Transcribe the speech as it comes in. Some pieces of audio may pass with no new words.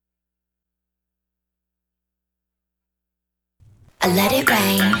I let it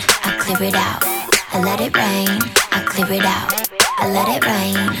rain, I clear it out. I let it rain, I clear it out. I let it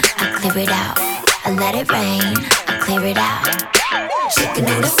rain, I clear it out. I let it rain, I clear it out. Chicken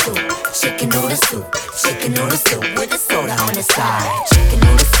noodle soup, chicken noodle soup, chicken noodle soup with a soda on the side. Chicken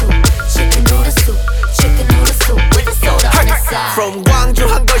noodle soup, chicken noodle soup, chicken noodle soup with a soda on the side. From Gwangju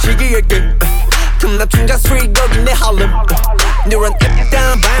한 거시기에게 금남 충장 street 거기 내 Harlem. Neuron up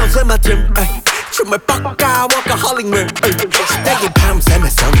down bounce 맞춤. 춤을 뻑까 workaholic 물. 내게 밤새며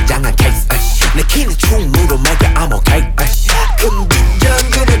성장한 case. 내 키는 충무로 먹여 I'm okay. 큰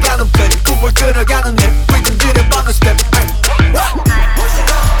비전 그려가는 편 꿈을 들어가는 내 rhythm 들여보는 step.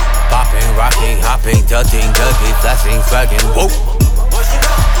 Popping, rocking, hopping, touching, ducking, flashing, swagging, whoa.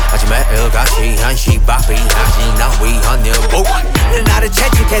 마지막 일같이 한시 바삐 하지 난 위헌일 whoa. 나를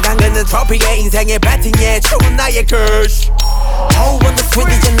채찍해 당근은 트로피에 인생의 배팅에 추운 나의 curse. Oh, on the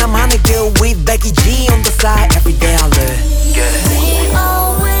sweet 이제 나만의 길 with Becky G on the side every day I live. We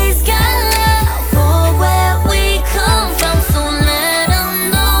always got love for where we come from, so let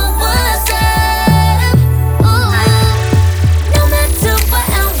 'em know what's up. Ooh. No matter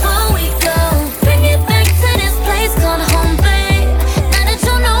wherever we go, bring it back to this place called home, babe. Now that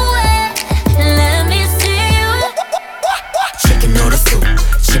you know it, let me see you. Chicken noodle soup,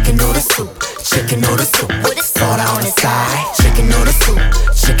 chicken noodle soup, chicken noodle soup with a soda on the side. Chicken noodle soup,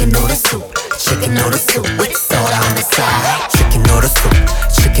 chicken noodle soup, chicken noodle soup with a soda on the side. Chicken noodle soup,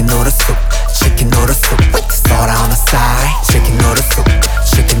 chicken noodle soup, chicken noodle soup with the soda on the side. Chicken noodle soup,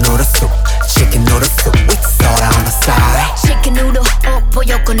 chicken noodle soup, chicken noodle soup with the soda on the side. Chicken noodle, oh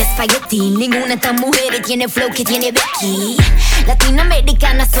pollo con espagueti. Ninguna de estas mujeres tiene flow que tiene Becky.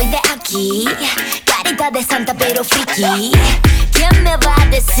 Latinoamericana soy de aquí. Carita de santa pero friki. ¿Quién me va a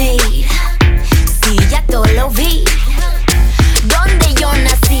decir? Si ya todo lo vi. Donde yo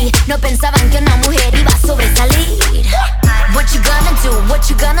nací, no pensaban que una mujer iba a sobresalir. What you gonna do? What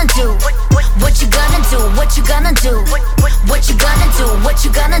you gonna do? What you gonna do? What you gonna do? What you gonna do? What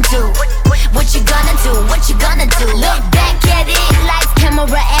you gonna do? What you gonna do? What you gonna do? Look back at it, lights,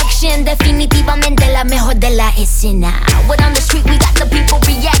 camera, action. Definitivamente la mejor de la escena. What on the street we got the people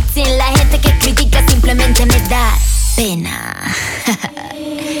reacting. La gente que critica simplemente me da pena.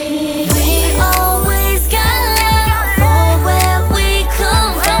 We always got love for where we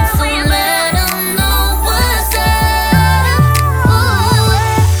come from, so let 'em know what's up. Ooh.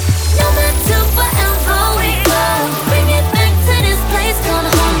 No matter wherever we go, bring it back to this place called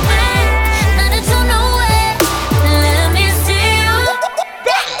home, babe. Now that you know it, let me see you.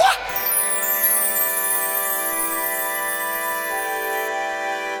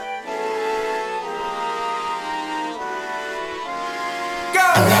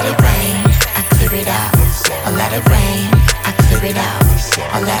 I let it rain, I clear it out. I let it rain, I clear it out.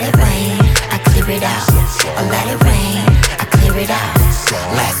 I let it rain, I clear it out. I let it rain, I clear it out.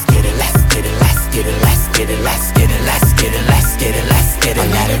 Let's get it, let's get it, let's get it, let's get it, let's get it, let's get it, let's get it, let's get it. I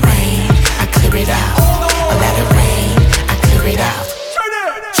let it rain, I clear it out. I let it rain, I clear it out.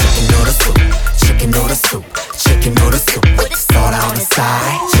 Chicken noodle soup, chicken noodle soup, chicken noodle soup with soda on the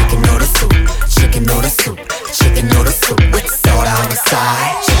side. Chicken noodle soup, chicken noodle soup, chicken noodle soup with soda on the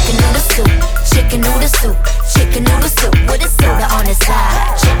side. Chicken noodle soup, chicken noodle soup, chicken noodle soup with a soda on the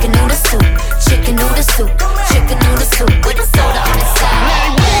side. Chicken noodle soup, chicken noodle soup, chicken noodle soup with a soda on the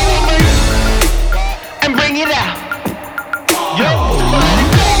side. And bring it out. Yo.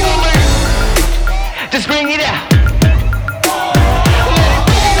 Just bring it out.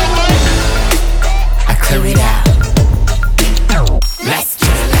 I clear it out. Let's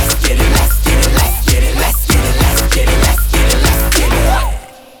get it, let's get it, let's get it, let's get it, let's get it, let's get it, let's get it, let's get it.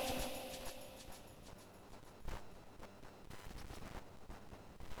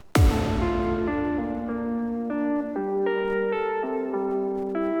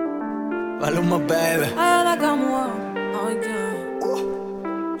 Maluma, baby.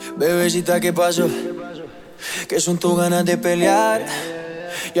 Bebecita, ¿qué pasó? ¿Qué son tus ganas de pelear?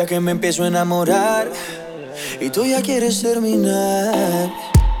 Ya que me empiezo a enamorar y tú ya quieres terminar.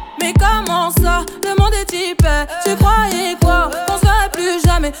 Mais comment ça, le monde est hyper. Tu croyais quoi, qu'on serait plus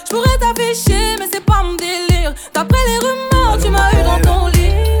jamais. J'pourrais t'afficher, mais c'est pas mon délire. D'après les rumeurs, tu m'as eu dans ton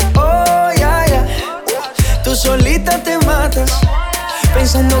lit. Oh, ya, ya. Tú solita te matas,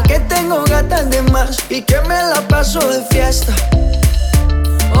 pensando que tengo gatas de más y que me la paso de fiesta.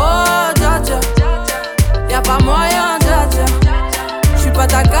 Oh, dja dja, y'a pas moyen, dja dja. J'suis pas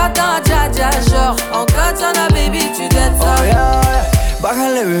ta gata, dja dja. Genre, en katana, baby, tu dettes ça. Oh, yeah, yeah.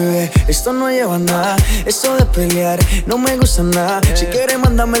 Bájale, bebé, esto no lleva nada. Esto de pelear no me gusta nada. Si quieres,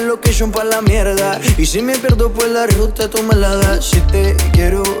 mándame el location pa' la mierda. Y si me pierdo, pues la ruta tú me la das. Si te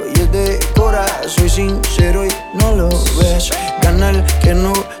quiero y es de cora, soy sincero y no lo ves. criminal que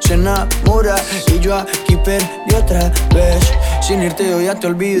no se enamora. Y yo aquí perdí otra vez. Sin irte yo ya te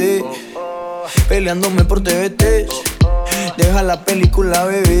olvidé, peleándome por TVT. Deja la película,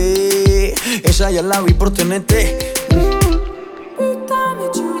 bebé, esa ya la vi por TNT. Putain mais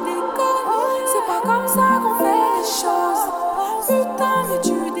tu déconnes, c'est pas comme ça qu'on fait les choses. Putain mais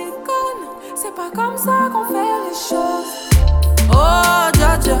tu déconnes, c'est pas comme ça qu'on fait les choses. Oh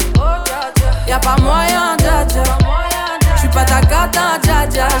dja dja, y'a pas moyen dja dja. J'suis pas ta cata dja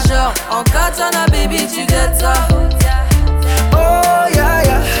dja. Genre en katana baby tu get ça. Oh yeah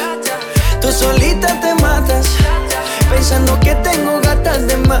yeah, tú solita te matas, pensando que tengo gatas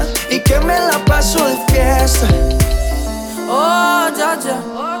de más y que me la paso de fiesta. Oh dja dja,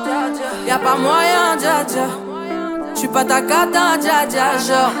 y'a pas moyen dja dja. J'suis pas ta cata dja dja.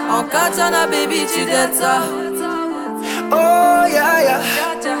 Genre en katana baby tu get ça. Oh yeah yeah,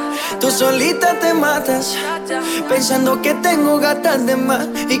 tú solita te matas, pensando que tengo gatas de más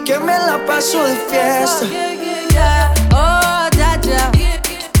y que me la paso de fiesta. Oh dja dja,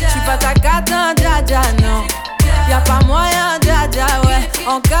 j'suis pas ta cata dja dja non. Y'a pas moyen dja dja ouais.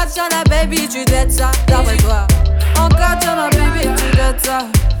 En katana baby tu get ça. D'après toi. En katana baby tu get ça.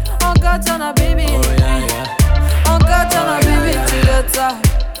 En katana baby. Oh yeah yeah, En katana baby tu get ça.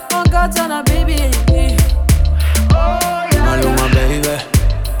 En katana baby. Maluma baby,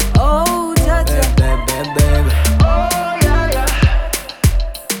 Oh dja dja, baby, baby. Oh yeah yeah,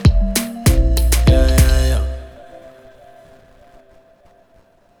 yeah yeah yeah.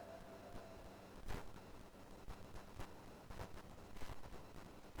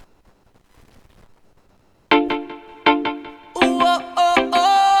 Oh, oh,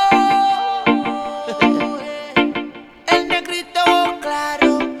 oh. El negrito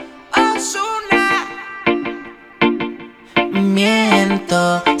claro, Ozuna.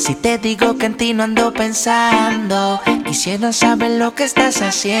 Miento si te digo que en ti no ando pensando. Quisiera saber lo que estás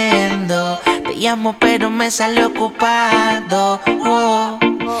haciendo. Te llamo pero me sale ocupado. Oh.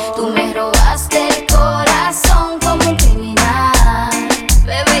 Tú me robaste el corazón como un criminal.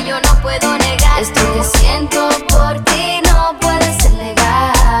 Bebé, yo no puedo negar esto que siento por ti, no puede ser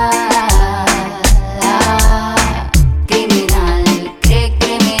legal. Criminal,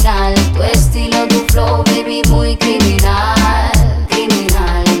 criminal, tu estilo, tu flow, baby, muy criminal.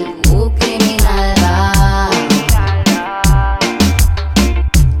 Criminal, criminal,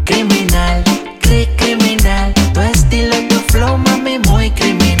 Criminal, criminal, tu estilo, tu flow, mami, muy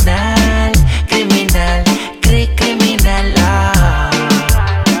criminal. Criminal, criminal,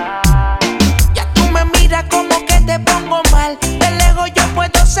 Ya tú me miras como que te pongo mal. De lejos yo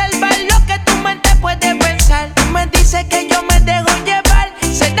puedo observar lo que tu mente puede pensar. Tú me dices que yo me dejo llevar.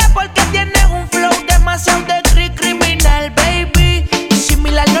 Será porque tienes un flow demasiado de criminal, baby.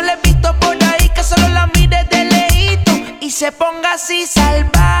 Similar no le he visto por ahí, que solo la mire de lejito y se ponga así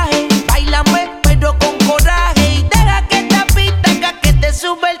salvaje. Báilame pero con coraje y deja que esta pista haga que te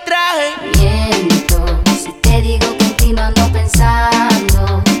sube el traje. miento si te digo que en ti no ando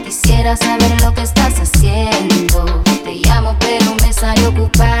pensando. Quisiera saber lo que estás haciendo. Te llamo pero me sale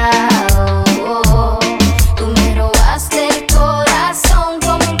ocupado. Tú me robaste el corazón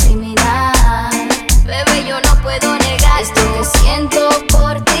como un criminal. Bebé, yo no puedo negar esto que siento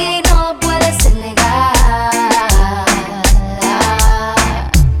por ti, no puede ser legal.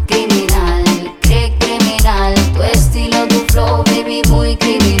 Criminal, criminal, tu estilo, tu flow, baby, muy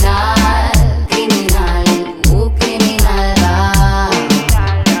criminal. Criminal,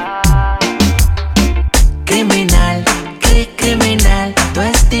 criminal, Criminal, criminal, tu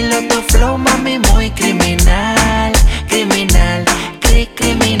estilo, tu flow, mami, muy criminal. Criminal,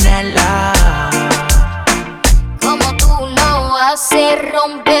 criminal, Como tú lo haces,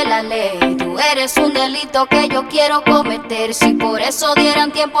 rompe la ley. Tú eres un delito que yo quiero cometer. Si por eso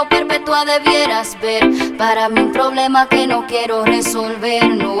dieran tiempo perpetua debieras ver. Para mí un problema que no quiero resolver,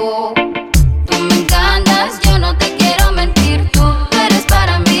 no. Tú me encantas, yo no te quiero mentir. Tú eres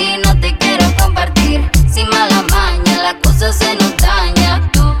para mí, no te quiero compartir. Sin mala maña, la cosa se nos daña.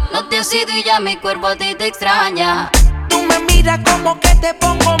 Tú no te has ido y ya mi cuerpo a ti te extraña. Tú me miras como que te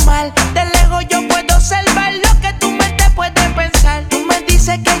pongo mal. De lejos yo puedo observar lo que tu mente puede pensar. Tú me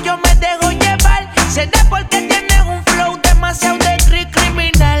dices que yo me dejo llevar. Será porque tienes un flow demasiado de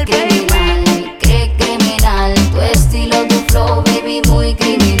criminal, baby. Criminal, criminal, tu estilo, tu flow, baby, muy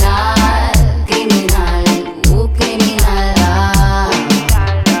criminal. Criminal, criminal,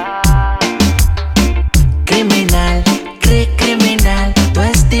 Criminal, criminal, tu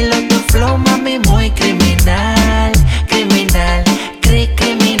estilo, tu flow, mami, muy criminal. Criminal,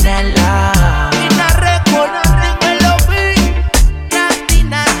 criminal.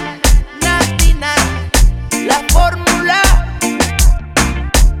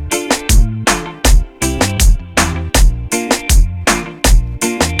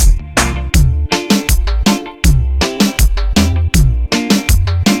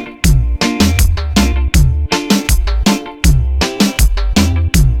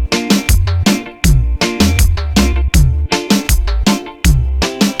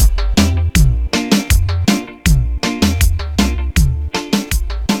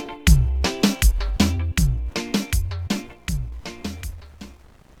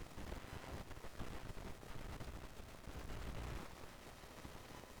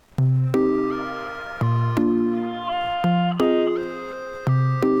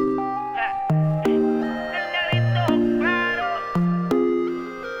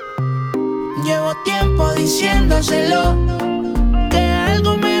 diciéndoselo que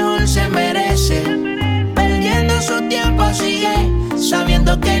algo mejor se merece. Perdiendo su tiempo sigue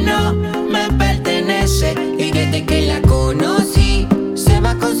sabiendo que no me pertenece. Y desde que la conocí, se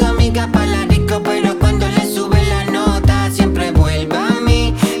va con su amiga pa' la disco, pero cuando le sube la nota siempre vuelve a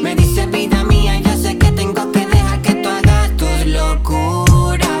mí. Me dice vida mía, yo sé que tengo que dejar que tú hagas tus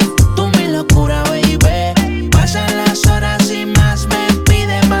locuras. Tú mi locura, baby. Pasan las horas y más me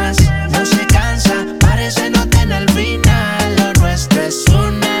pide más. No se cansa, parece no tener final. Lo nuestro es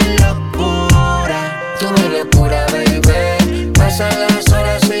una locura. Tú mi locura, baby. Pasan las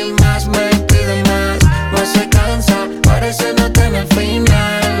horas y más me pide más. No se cansa, parece no tener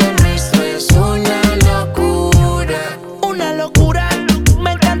final. Lo nuestro es una locura. Una locura.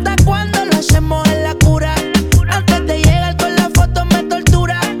 Me encanta cuando lo hacemos en la cura. Antes de llegar con la foto me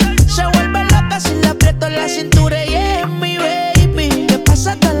tortura. Se vuelve loca si le aprieto la cintura. Y es mi baby, que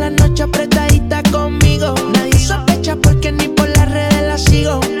pasa toda la noche apretadita conmigo. Nadie sospecha porque ni por las redes la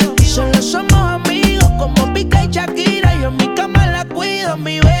sigo. Solo somos amigos como Pica y Shakira. Yo en mi cama la cuido,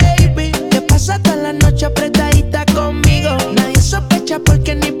 mi baby, que pasa toda la noche apretadita conmigo. Nadie sospecha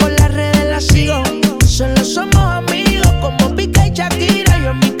porque ni por las redes la sigo. Solo somos amigos como Pica y Shakira. Yo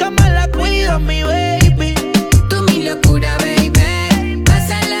en mi cama la cuido, mi baby. Tú mi locura, baby.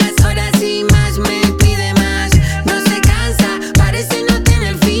 Pasan las horas y más me pide más. No se cansa, parece no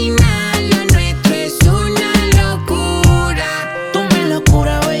tener final. Lo nuestro es una locura. Tú mi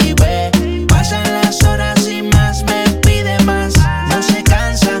locura, baby. Pasan las horas y más me pide más. No se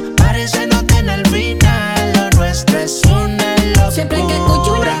cansa, parece no tener final. Lo nuestro es una locura. Siempre que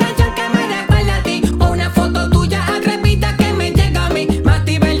escucho una canción que me recuerda a ti, o una foto tuya atrevida que me llega a mí, me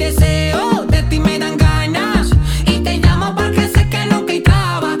activa el deseo, de ti me dan ganas. Y te llamo porque sé que nunca hay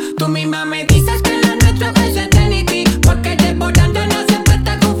traba. Tú misma me dices que lo nuestro es eternity, porque desbordando no siempre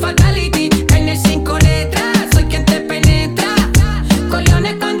está con fatality. En el 5 letras, soy quien te penetra.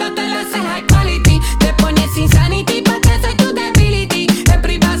 Coliones cuando te lo haces high quality. Te pones insanity porque soy tu debility. En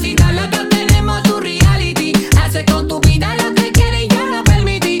privacidad los dos tenemos tu reality. Hace con tu vida lo que quieres y yo lo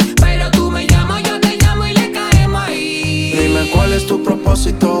permití. Pero tú me llamas, yo te llamo y le caemos ahí. Dime cuál es tu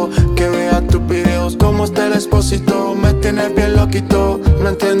propósito, que vea tus videos como está el expósito. Me tienes bien loquito, no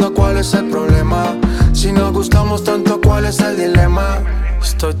entiendo cuál es el problema. Si nos gustamos tanto, ¿cuál es el dilema?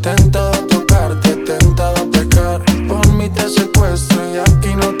 Estoy tentado a tocarte, tentado a pecar. Por mí te secuestro y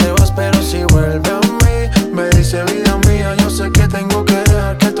aquí no te vas, pero si vuelve a mí. Me dice vida mía, yo sé que tengo que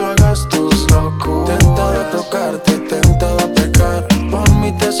dejar que tú hagas tus locuras. Tentado a tocarte, tentado a pecar. Por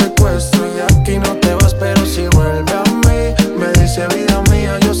mí te secuestro y aquí no te vas, pero si vuelve a mí. Me dice vida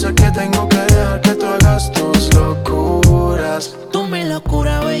mía, yo sé que tengo que dejar que tú hagas tus locuras. Tú mi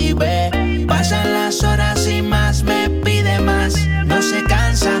locura, baby. Pasan las horas y más me pide más. No se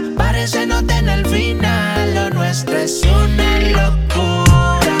cansa, parece no tener final. Lo nuestro es una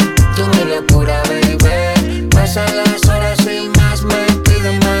locura. Tú mi locura, baby. Pasan las horas y más me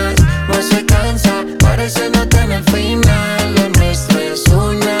pide más. No se cansa, parece no tener final. Lo nuestro es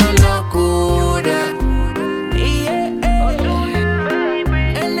una locura.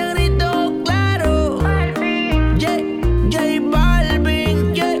 El negrito claro. J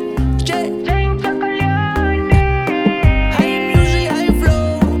Balvin, High music, high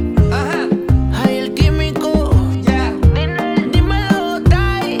flow. High el químico. Dímelo,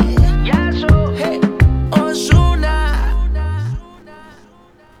 Dai. Ozuna.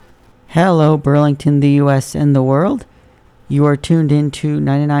 Hello, Burlington, the U.S., and the world. You are tuned in to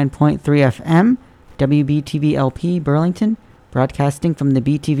 99.3 FM, WBTV LP Burlington, broadcasting from the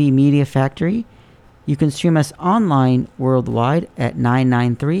BTV Media Factory. You can stream us online worldwide at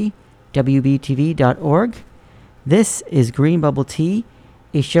 993wbtv.org. This is Green Bubble Tea,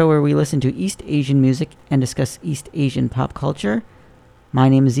 a show where we listen to East Asian music and discuss East Asian pop culture. My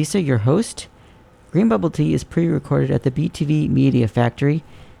name is Issa, your host. Green Bubble Tea is pre-recorded at the BTV Media Factory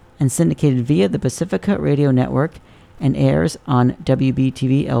and syndicated via the Pacifica Radio Network and airs on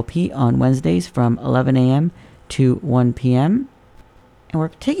WBTV LP on Wednesdays from 11 a.m. to 1 p.m. And we're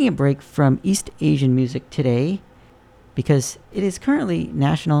taking a break from East Asian music today because it is currently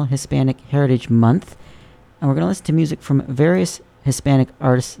National Hispanic Heritage Month, and we're going to listen to music from various Hispanic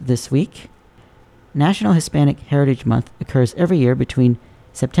artists this week. National Hispanic Heritage Month occurs every year between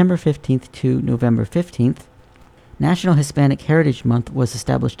September 15th to November 15th. National Hispanic Heritage Month was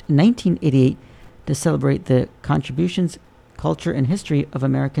established in 1988 to celebrate the contributions, culture, and history of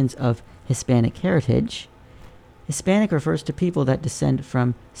Americans of Hispanic heritage. Hispanic refers to people that descend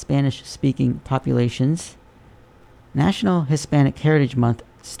from Spanish-speaking populations. National Hispanic Heritage Month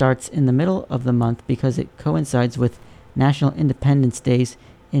starts in the middle of the month because it coincides with National Independence Days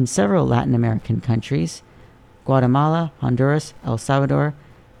in several Latin American countries. Guatemala, Honduras, El Salvador,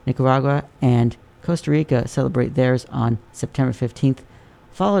 Nicaragua, and Costa Rica celebrate theirs on September 15th,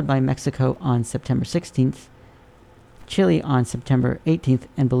 followed by Mexico on September 16th, Chile on September 18th,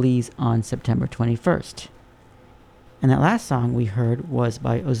 and Belize on September 21st. And that last song we heard was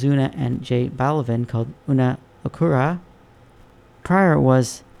by Ozuna and J Balvin called Una Locura. Prior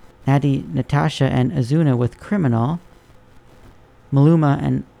was Nadi Natasha and Ozuna with Criminal, Maluma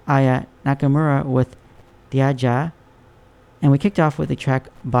and Aya Nakamura with Diaja, and we kicked off with a track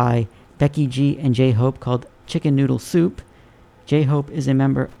by Becky G and J-Hope called Chicken Noodle Soup. J-Hope is a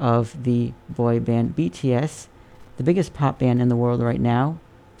member of the boy band BTS, the biggest pop band in the world right now,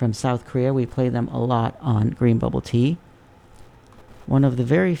 from South Korea. We play them a lot on Green Bubble Tea. One of the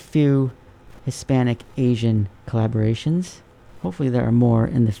very few Hispanic Asian collaborations. Hopefully there are more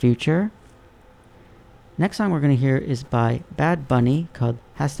in the future. Next song we're going to hear is by Bad Bunny called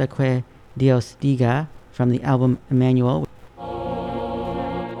Hasta que Dios diga from the album Emmanuel.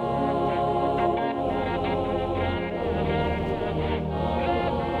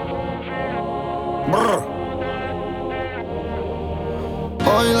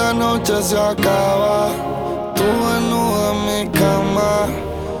 Hoy la noche se acaba, tú desnuda en mi cama.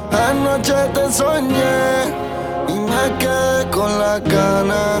 Anoche te soñé y me quedé con la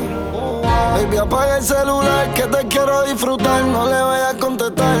gana. Baby, apaga el celular que te quiero disfrutar. No le vayas a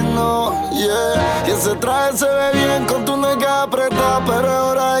contestar, no, yeah. Y ese traje se ve bien con tu nalga apretada, pero es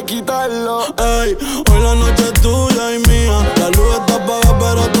hora de quitarlo. Ey, hoy la noche es tuya y mía. La luz está apagada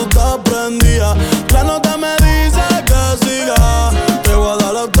pero tú estás prendida. La nota me dice que siga. Te voy a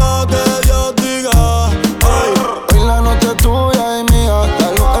dar hasta que Dios diga. Ey. Hoy la noche es tuya y mía. La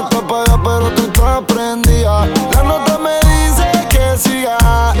luz está apagada pero tú estás prendida. La nota me dice que siga.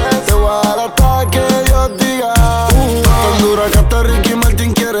 Te voy a dar hasta que Dios diga. Tan dura que hasta Ricky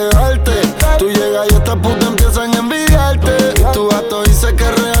Martin quiere darte. Tú llegas y estas putas empiezan a envidiarte. Y tu gato dice que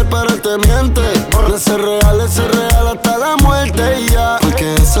es real pero él te miente. De ser real hasta la muerte y ya.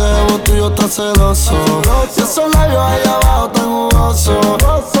 Porque ese ego tuyo está celoso. Y esos labios allá abajo tan jugosos.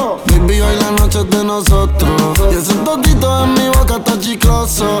 Baby, hoy la noche es de nosotros. Y ese totito en mi boca está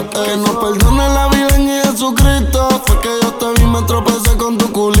chicloso. Que nos perdone la vida en Jesucristo. Fue que yo te vi, me tropecé con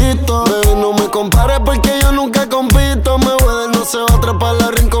tu culito. Baby, no me compares porque yo nunca compito. Me voy no se va a atrapar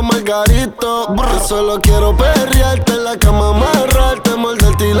la rin con Margarito. Yo solo quiero perrearte en la cama, amarrarte,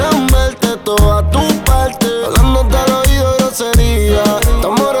 morderte y lamberte toda tu parte. Hablándote al oído grosería.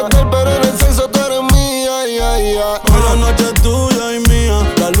 Estamos mortal pero en el sexo tú eres mía, yeah, yeah. Hoy la noche es tuya y mía.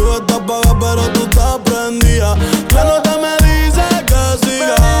 La luz está apagada pero tú estás prendida. La nota me dice que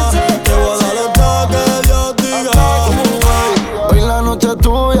siga. Te voy a dar hasta que Dios diga. Hoy la noche es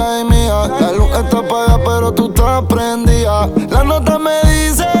tuya y mía. La luz está apagada pero tú estás prendida. La nota me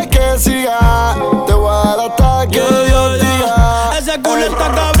dice que siga. Te voy a dar hasta que Dios diga. Ese culo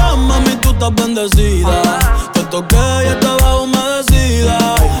está cabrón, mami, tú estás bendecida. Te toqué y estaba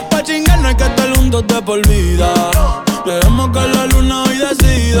humedecida. Pa' chingar no hay que estar juntos de por vida. Dejemos que la luna hoy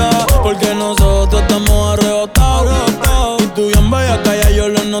decida. Porque nosotros estamos arrebatados. Y tú bien bella que ya yo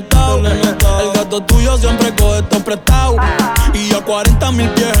lo he notado. El gato tuyo siempre coge esto prestado. Y yo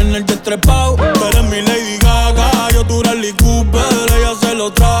 40.000 pies en el jet trepao. Tú eres mi Lady Gaga, yo tu Rally Cooper. Ella se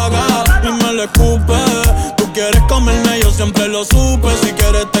lo traga y me lo escupe. Tú quieres comerme, yo siempre lo supe. Si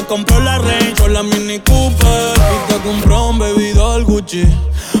quieres te compro la Range o la Mini Cooper. Y te compro un baby doll Gucci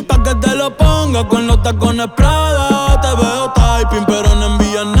pa' que te lo ponga con los tacones Prada. Te veo typing pero no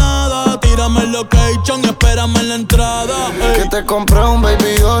envías nada. Tírame el location y espérame en la entrada. Que te compré un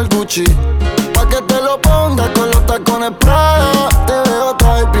baby doll Gucci pa' que te lo pongas con los tacones Prada. Te veo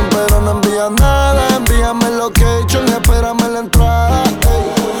typing pero no envías nada. Envíame el location y espérame en la entrada.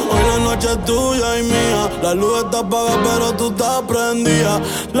 Hoy la noche es tuya y mía. La luz está apagada pero tú estás prendida.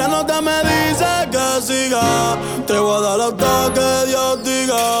 La nota me dice que siga. Te voy a dar hasta que Dios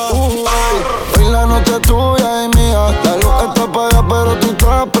diga. Hoy la noche es tuya y mía. La luz está apagada pero tú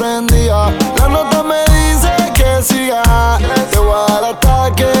estás prendida. La nota me dice que siga. Te voy a dar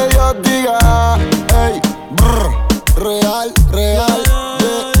hasta que Dios diga. Ey, brr, real, real,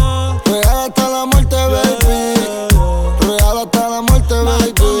 yeah. Real hasta la muerte, baby. Real hasta la muerte,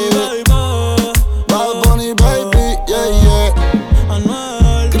 baby. Bad Bunny, baby, yeah, yeah.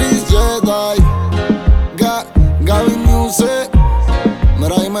 Chris Jedi, Gaby Music,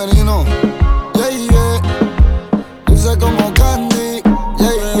 Mirai Menino, yeah, yeah. Dulce como candy,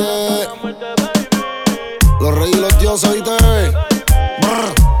 yeah, yeah. Los reyes y los dioses, ¿oíste?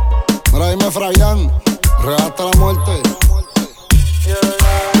 Brr. Mira, dime Frayan, real hasta la muerte. Yeah.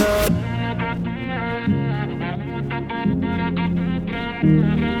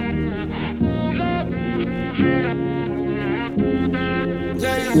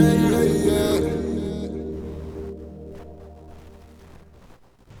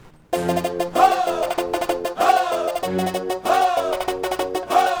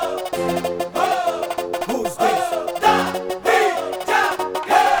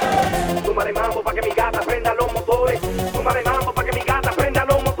 Súmale mambo pa' que mi gata prenda los motores. Súmale mambo pa' que mi gata prenda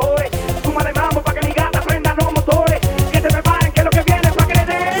los motores. Súmale mambo pa' que mi gata prenda los motores. Que se preparen que lo que viene es pa' que le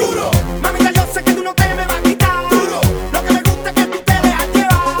den duro. Mamita, yo sé que tú no te me vas a quitar duro. Lo que me gusta es que tú te dejas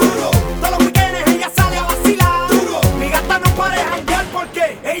llevar duro. Todos los weekends ella sale a vacilar duro. Mi gata no puede janguear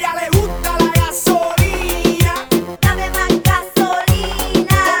porque ella le gusta la gasolina. Dame más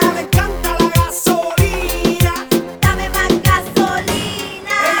gasolina. Como le encanta la gasolina. Dame más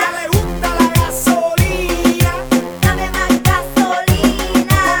gasolina. Ella le gusta la gasolina. Dame más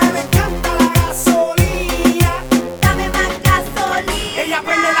gasolina. Como le encanta la gasolina. Dame más gasolina. Ella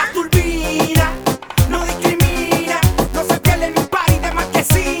prende la turbina, no discrimina, no se pierde ni un party de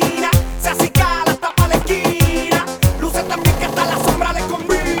marquesina. Se acicala hasta pa' la esquina, luce también que hasta la sombra le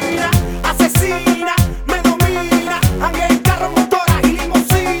combina. Asesina, me domina, ande en carro, motoras y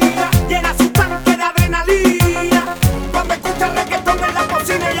limusina. Llena su tanque de adrenalina, cuando escucha reggaetón en la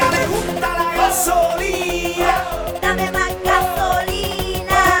cocina. Ella le gusta la gasolina, Dame más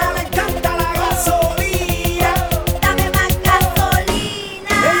gasolina. como le encanta la gasolina. Dame más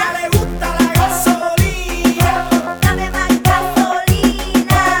gasolina. Ella le gusta la gasolina. Dame más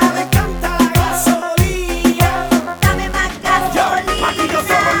gasolina. Le encanta la gasolina. Dame más gasolina. Aquí yo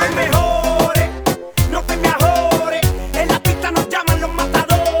somos los mejores, no te me ajores. En la pista nos llaman los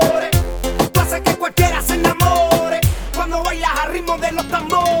matadores. Tú haces que cualquiera se enamore cuando bailas al ritmo de los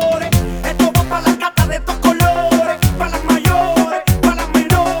tambores. Esto va para las gatas de estos colores, para las mayores, para las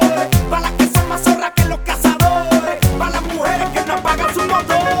menores, para las que son más zorras que los cazadores, para las mujeres que no apagan sus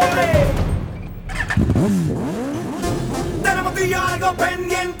motores. Tenemos tú y yo algo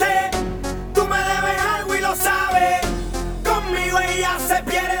pendiente. Tú me debes algo y lo sabes. Conmigo ella se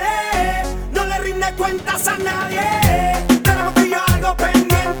pierde. No le rinde cuentas a nadie. Tenemos tú y yo algo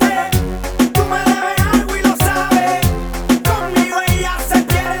pendiente. Tú me debes algo y lo sabes. Conmigo ella se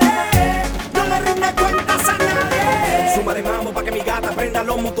pierde. No le rinde cuentas a nadie. Súmale mambo pa' que mi gata prenda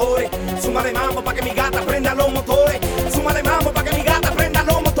los motores. Súmale mambo pa' que mi gata prenda los motores. Súmale mambo pa' que mi gata prenda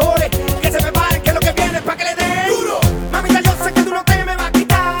los motores. Que se preparen que lo que viene es pa' que le den duro. Mamita, yo sé que tú no te me vas a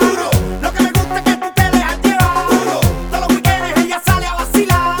quitar duro. Lo que me gusta es que tú te dejas llevar duro. Todos los weekends ella sale a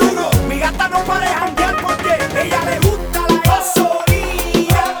vacilar duro. Mi gata no puede janguear porque ella le gusta la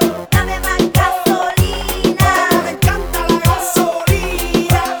gasolina. Dame más gasolina. Como le encanta la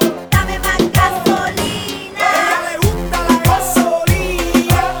gasolina. Dame más gasolina. Ella le gusta la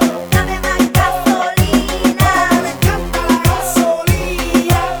gasolina. Dame más gasolina. Como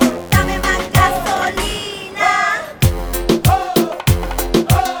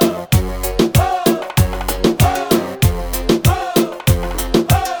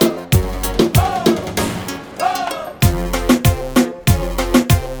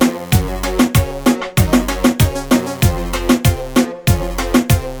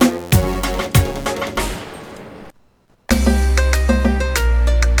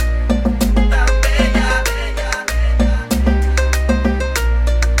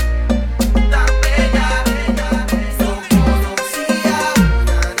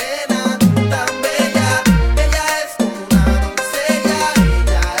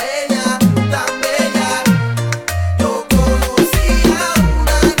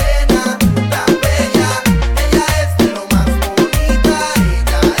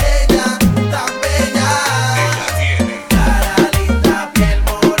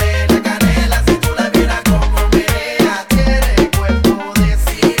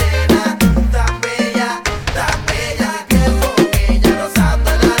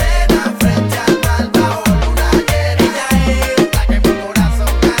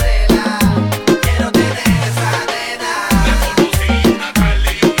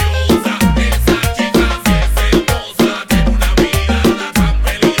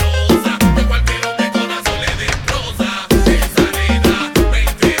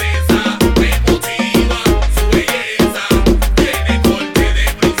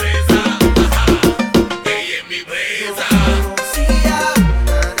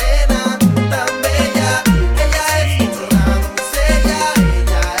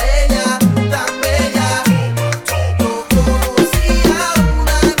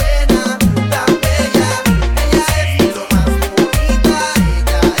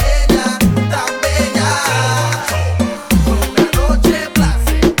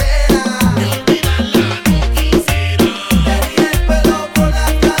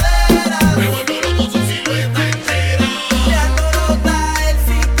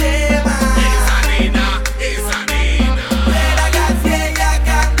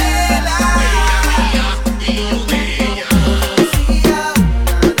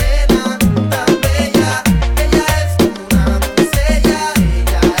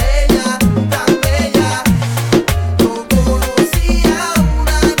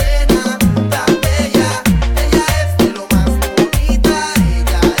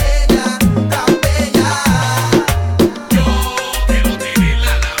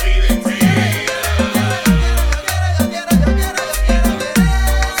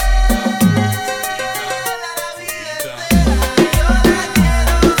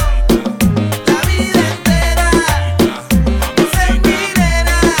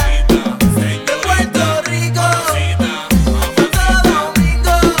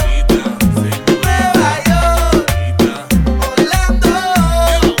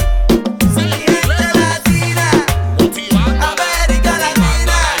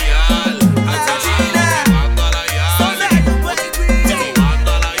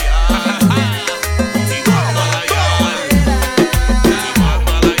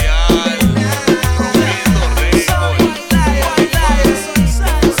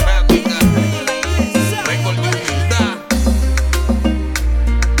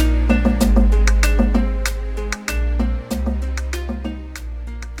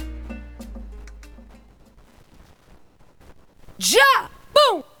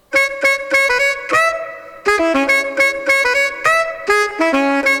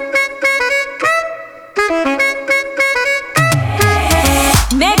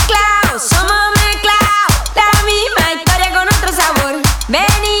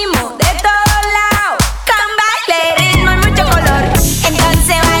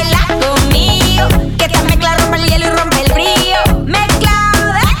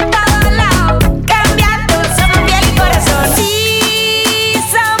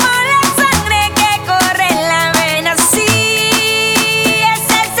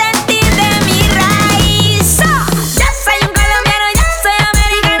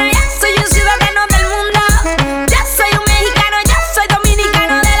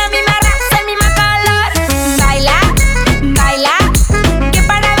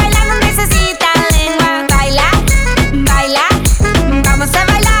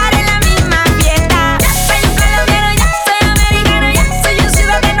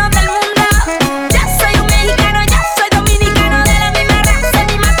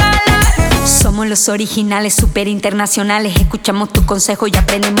los originales, super internacionales. Escuchamos tu consejo y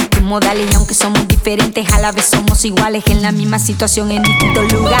aprendemos tus modales. Y aunque somos diferentes, a la vez somos iguales. En la misma situación, en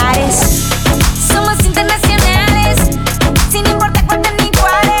distintos lugares. Somos internacionales, sin importar cuántos ni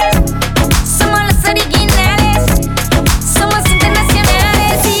cuáles. Somos los originales, somos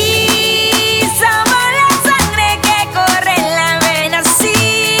internacionales. Sí, somos la sangre que corre en la vena. Sí,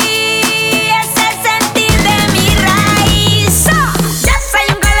 es el sentir de mi raíz. Yo soy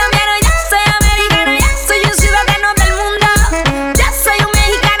un colombiano, yo soy americano, yo soy un ciudadano del mundo. Yo soy un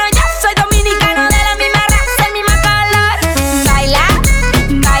mexicano, yo soy dominicano, de la misma raza, el mismo color. Baila,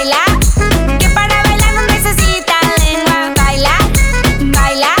 baila, que para bailar no necesita lengua. Baila,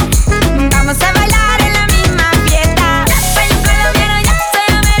 baila, vamos a bailar en la misma fiesta. Yo soy un colombiano, yo soy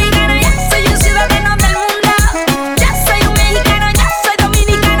americano, yo soy un ciudadano del mundo. Yo soy un mexicano, yo soy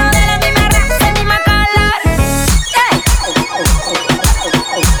dominicano, de la misma raza, el mismo color.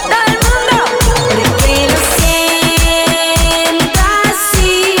 Todo el mundo, porque lo siento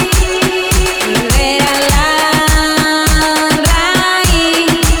así, volver a la raíz.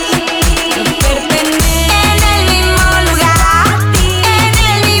 No pertenece en el mismo lugar, en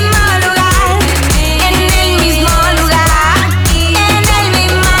el mismo lugar, en el mismo lugar, en el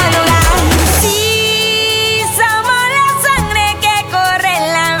mismo lugar. Sí, somos la sangre que corre en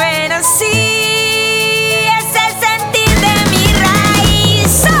la vena. Sí, es el sentir de mi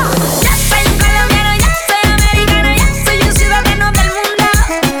raíz. Yo soy un colombiano, yo soy americano, yo soy un ciudadano del mundo.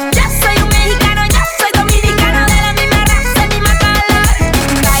 Yo soy un mexicano, yo soy dominicano, de la misma raza, el mismo color.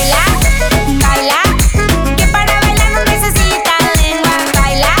 Baila, baila, que para bailar no necesita lengua.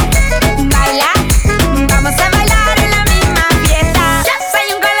 Baila, baila, vamos a bailar en la misma fiesta. Yo soy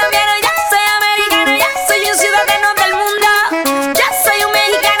un colombiano, yo soy americano, yo soy un ciudadano del mundo. Yo soy un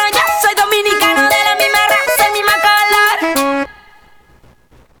mexicano, yo soy dominicano, de la misma raza, el mismo color.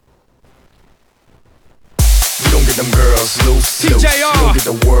 You don't get them girls loose, loose. You don't get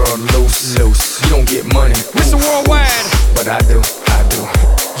the world loose, loose. You don't get money, Mr. Worldwide. but I do, I do.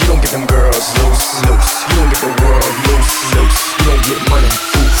 You don't get them girls loose, loose. You don't get the world loose, loose. You don't get money,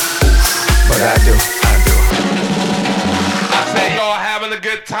 but I do, I do. I say y'all having a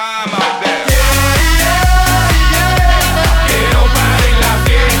good time out there.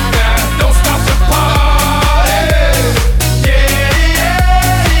 Don't stop the party.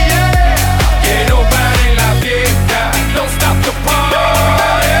 Que no pare la fiesta. Don't stop the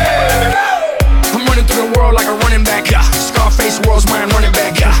party. I'm running through the world like a running back. Scarface world's mine running back.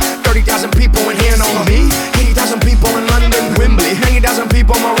 30,000 people in here and on me. 80,000 people in London, Wembley. 90,000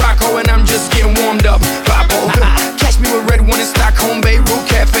 people in Morocco, and I'm just getting warmed up. Papo. Catch me with red one in Stockholm, Beirut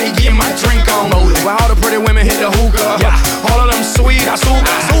Cafe, getting my drink on. While all the pretty women hit the hookah. All of them sweet,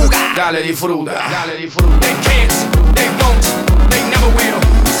 azúcar. Dale disfruta. They can't, they won't, they never will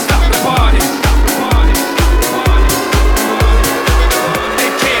stop the party. They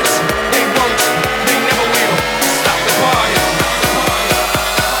can't, they won't, they never will stop the party.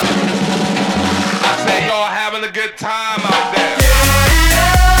 I say y'all having a good time out there.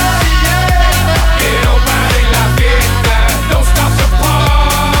 Que no pare la fiesta. Don't stop the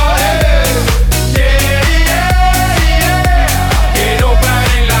party. Que no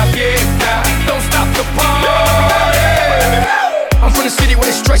pare la fiesta. Don't stop the party. I'm from the city where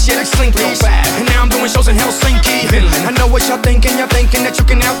they stretch it like Slinky. And now I'm doing shows in Helsinki. I know what y'all thinking that you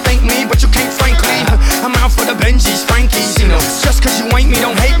can outthink me, but you can't frankly. I'm out for the Benjis, Frankies. Just cause you ain't me,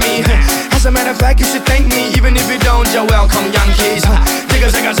 don't hate me. As a matter of fact, you should thank me. Even if you don't, you're welcome, Yankees. Zigga,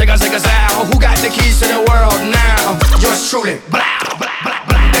 zigga, zigga, zigga, zow. Who got the keys to the world now? Yours truly. Blah, blah, blah,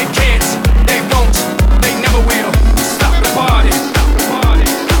 blah. They can't, they won't, they never will stop the party.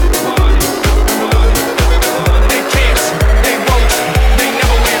 They can't, they won't, they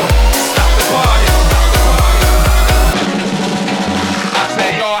never will stop the party. I say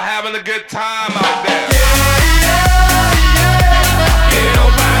y'all having a good time out there. Que no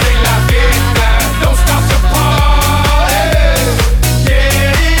pare la fiesta. Don't stop the party.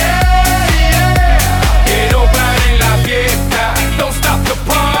 Que no pare la fiesta. Don't stop the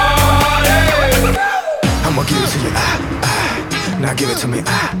party. I'ma give it to you, now give it to me,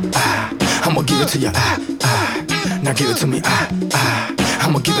 I'ma give it to you, now give it to me,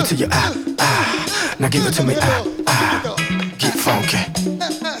 I'ma give it to you, now give it to me, get funky,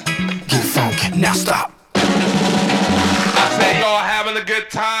 now stop. I say y'all having a good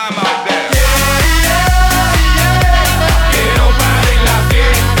time out there. Que no pare la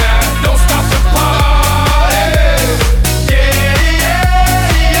fiesta. Don't stop the party.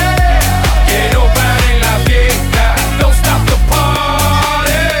 Que no pare la fiesta. Don't stop the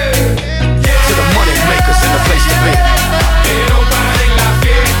party. To the money makers in the place to be. Que no pare la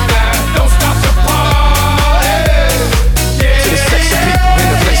fiesta. Don't stop the party.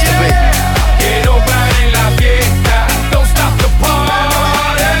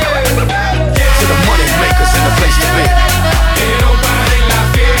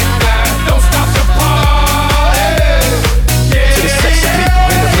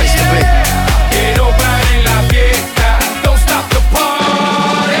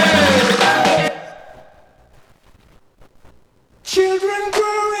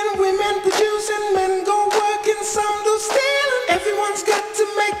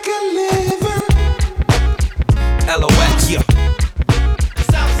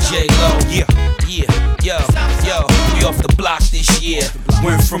 year.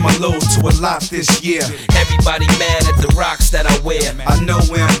 Went from a low to a lot this year. Everybody mad at the rocks that I wear. I know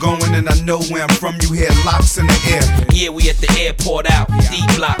where I'm going and I know where I'm from. You hear locks in the air. Yeah, we at the airport out.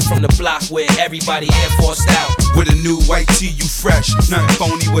 D-block from the block where everybody Air Forced out. With a new white tee, you fresh. Nothing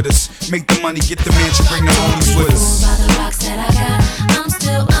phony with us. Make the money, get the mansion, bring the homies with us. By the rocks that I got, I'm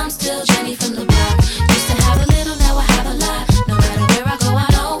still Jenny from the block. Used to have a little, now I have a lot. No matter where I go, I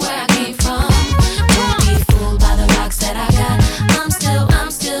know where I came from. Don't be fooled by the rocks that I got. I'm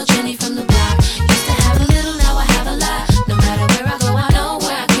still Jenny from the block. Used to have a little, now I have a lot. No matter where I go, I know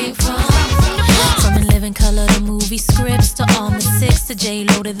where I came from. From In Living Color to movie scripts to all the six to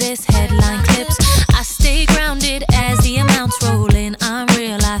J-Lo to this headline clips. I stay grounded as the amounts roll in. I'm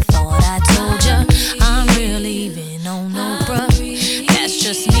real, I thought I told ya. I'm real even on no bruh. That's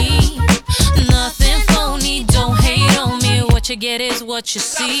just me. Nothing phony, don't hate on me. What you get is what you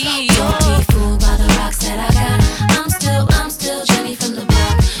see. Don't be fooled by the rocks that I got. I'm still Jenny from the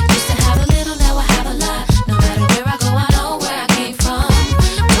block. Used to have a little, now I have a lot. No matter where I go, I know where I came from.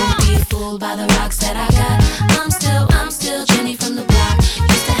 Don't be fooled by the rocks that I got. I'm still Jenny from the block.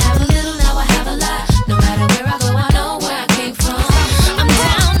 Used to have a little, now I have a lot. No matter where I go, I know where I came from. I'm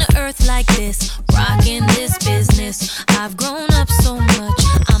down to earth like this, rocking this business. I've grown up so much,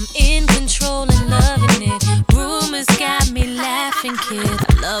 I'm in control and loving it. Rumors got me laughing, kid.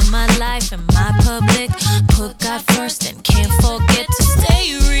 I love my life and my public. Put God first and can't forget to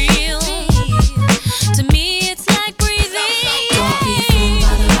stay real. To me, it's like breathing. Don't be fooled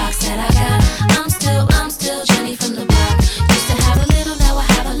by the rocks that I got. I'm still Jenny from the block. Used to have a little, now I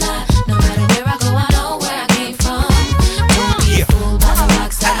have a lot. No matter where I go, I know where I came from. Don't be fooled by the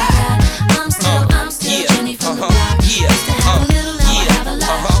rocks that I got. I'm still Jenny from the block. Used to have a little, now I have a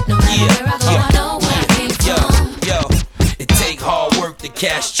lot. No matter where I go, I know where I came from. Yo, it take hard work to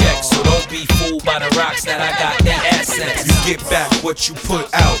cash checks, so don't be fooled by the rocks that I got. They're assets. You get back what you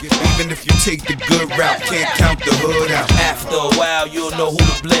put out. Even if you take the good route, can't count the hood out. After a while, you'll know who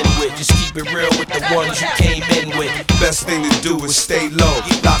to blend with. Just keep it real with the ones you came in with. Best thing to do is stay low.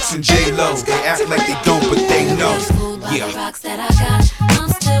 Locks and J-Lo, they act like they don't, but they know. Yeah. The rocks that I got.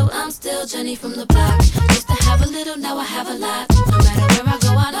 I'm still Jenny from the block. Used to have a little, now I have a lot. No matter where I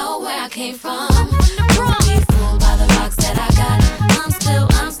go, I know where I came from. Don't be fooled by the rocks that I got. I'm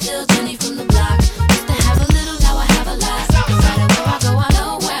still Jenny from the block. Used to have a little, now I have a lot. No matter where I go, I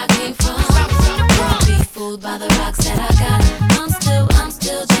know where I came from. Don't be fooled by the rocks that I got. I'm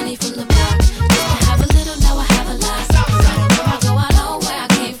still Jenny from the block. Used to have a little, now I have a lot. No matter where I go, I know where I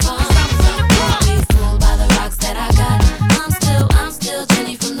came from. Don't be fooled by the rocks that I got. I'm still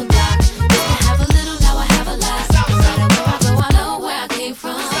Jenny from the block. Used to have a little, now I have a lot. No matter where I go, I know where I came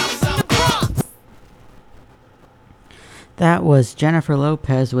from. That was Jennifer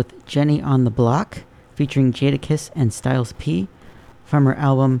Lopez with Jenny on the Block, featuring Jadakiss and Styles P, from her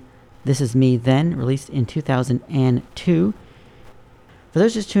album This Is Me Then, released in 2002. For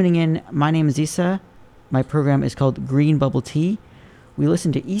those just tuning in, my name is Issa. My program is called Green Bubble Tea. We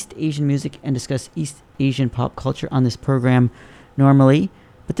listen to East Asian music and discuss East Asian pop culture on this program normally,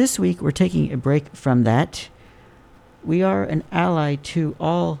 but this week we're taking a break from that. We are an ally to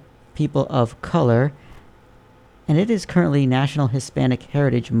all people of color, and it is currently National Hispanic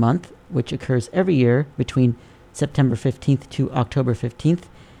Heritage Month, which occurs every year between September 15th to October 15th,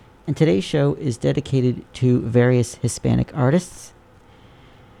 and today's show is dedicated to various Hispanic artists.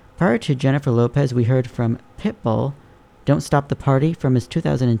 Prior to Jennifer Lopez, we heard from Pitbull, Don't Stop the Party, from his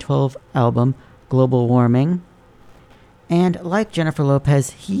 2012 album, Global Warming. And like Jennifer Lopez,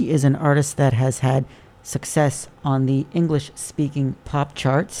 he is an artist that has had success on the English-speaking pop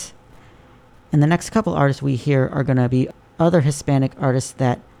charts. And the next couple artists we hear are going to be other Hispanic artists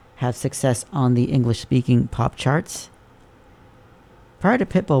that have success on the English-speaking pop charts. Prior to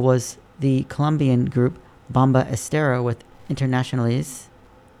Pitbull was the Colombian group Bomba Estéreo with Internationales.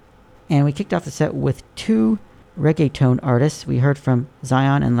 And we kicked off the set with two reggaeton artists. We heard from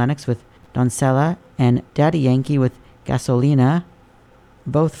Zion and Lennox with Doncella and Daddy Yankee with Gasolina,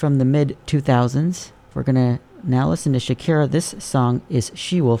 both from the mid-2000s. We're going to now listen to Shakira. This song is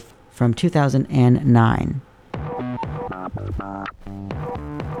She-Wolf from 2009.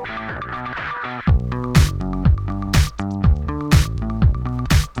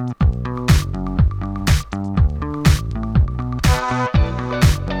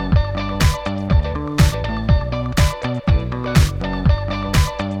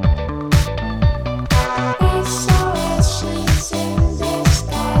 She's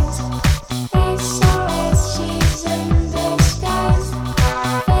in disguise.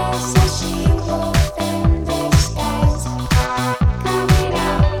 There's a she-wolf in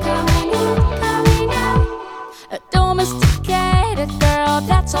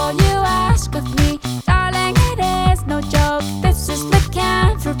that's all you ask of me. Darling, it is no joke, this is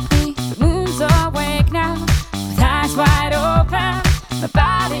lycanthropy. The moon's awake now, with eyes wide open. My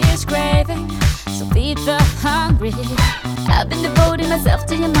body is craving, so feed the hungry. I've been devoting myself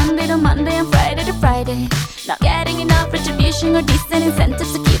to you Monday to Monday and Friday to Friday. Not getting enough retribution or decent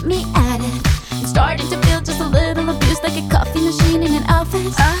incentives to keep me at it. I'm starting to feel just a little abused, like a coffee machine in an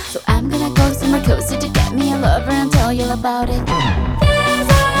office. So I'm gonna go somewhere cozy to get me a lover and tell you about it. There's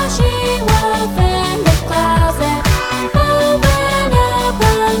a she-wolf in the closet. Open up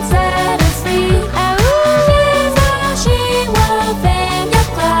and set us free. There's a she-wolf in your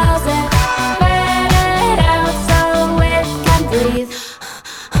closet. Let it out so it can breathe.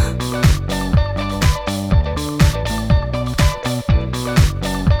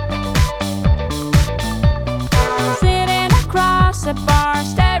 Sitting across the bar,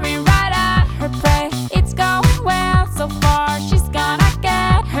 staring right at her prey. It's going well so far, she's gonna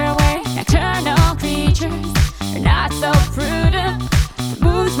get her way. Nocturnal creatures are not so prudent. The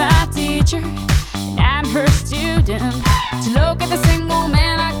moon's my teacher, and I'm her student. To look at the single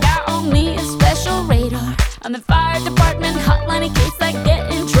man, I got only a special radar. On the fire department hotline in case I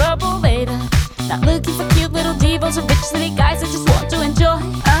get in trouble later. Not looking for cute little divas or rich city guys, I just want to enjoy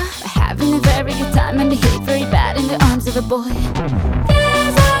having a very good time and behave very bad in the arms of a boy.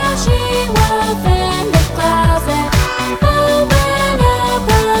 There's a she-wolf in the closet. Open up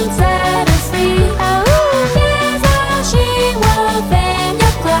and set us free. There's a she-wolf in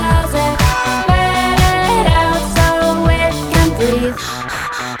your closet. Let it out so it can breathe.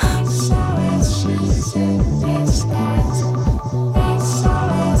 She's in disguise.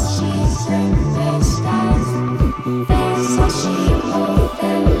 She's in disguise. There's a she-wolf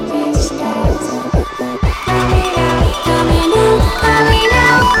in disguise. Coming out, coming out, coming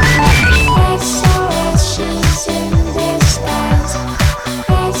out. SOS, she's in disguise.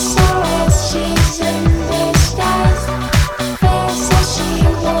 SOS, she's in disguise. There's a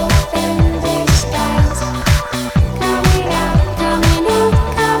she-wolf in disguise. Coming out, coming out,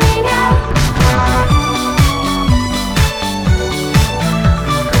 coming out.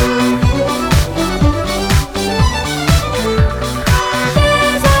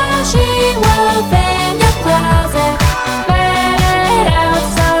 There's a she-wolf in your closet. Let it out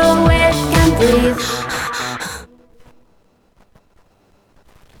so it can breathe.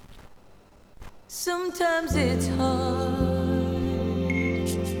 Sometimes it's hard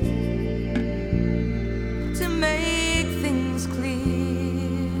to make things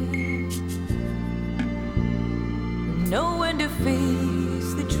clear. Know when to face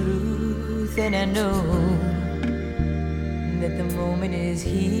the truth, and I know that the moment is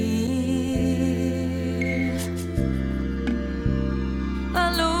here.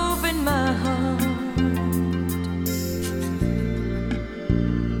 I'll open my heart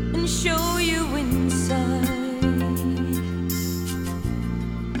and show you inside.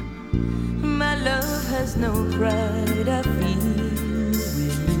 My love has no pride, I feel with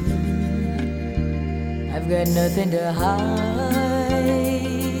you. I've got nothing to hide.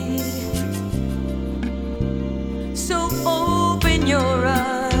 So open your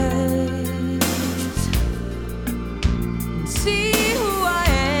eyes and see who I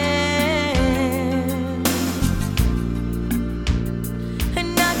am,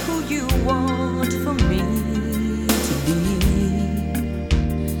 and not who you want for me to be.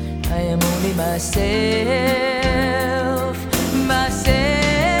 I am only myself, myself.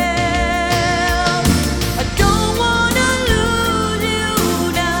 I don't wanna lose you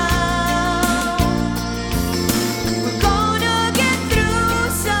now. We're gonna get through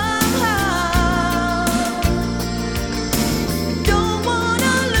somehow. Don't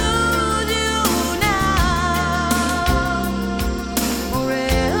wanna lose you now.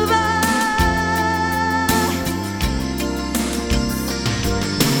 Forever.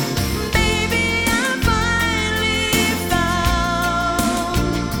 Baby, I'm finally found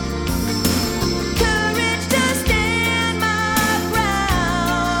courage to stand my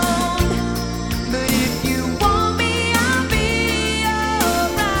ground. But if you want me, I'll be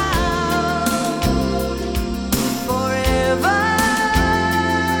around forever.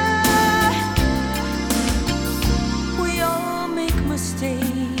 We all make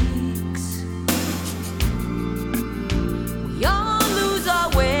mistakes. We all lose our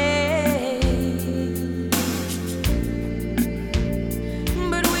way.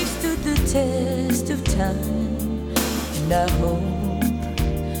 But we stood the test of time, and I hope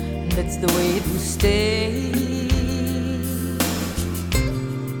that's the way it will stay.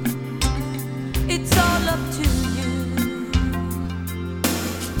 It's all up to you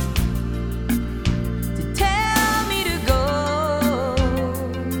to tell me to go.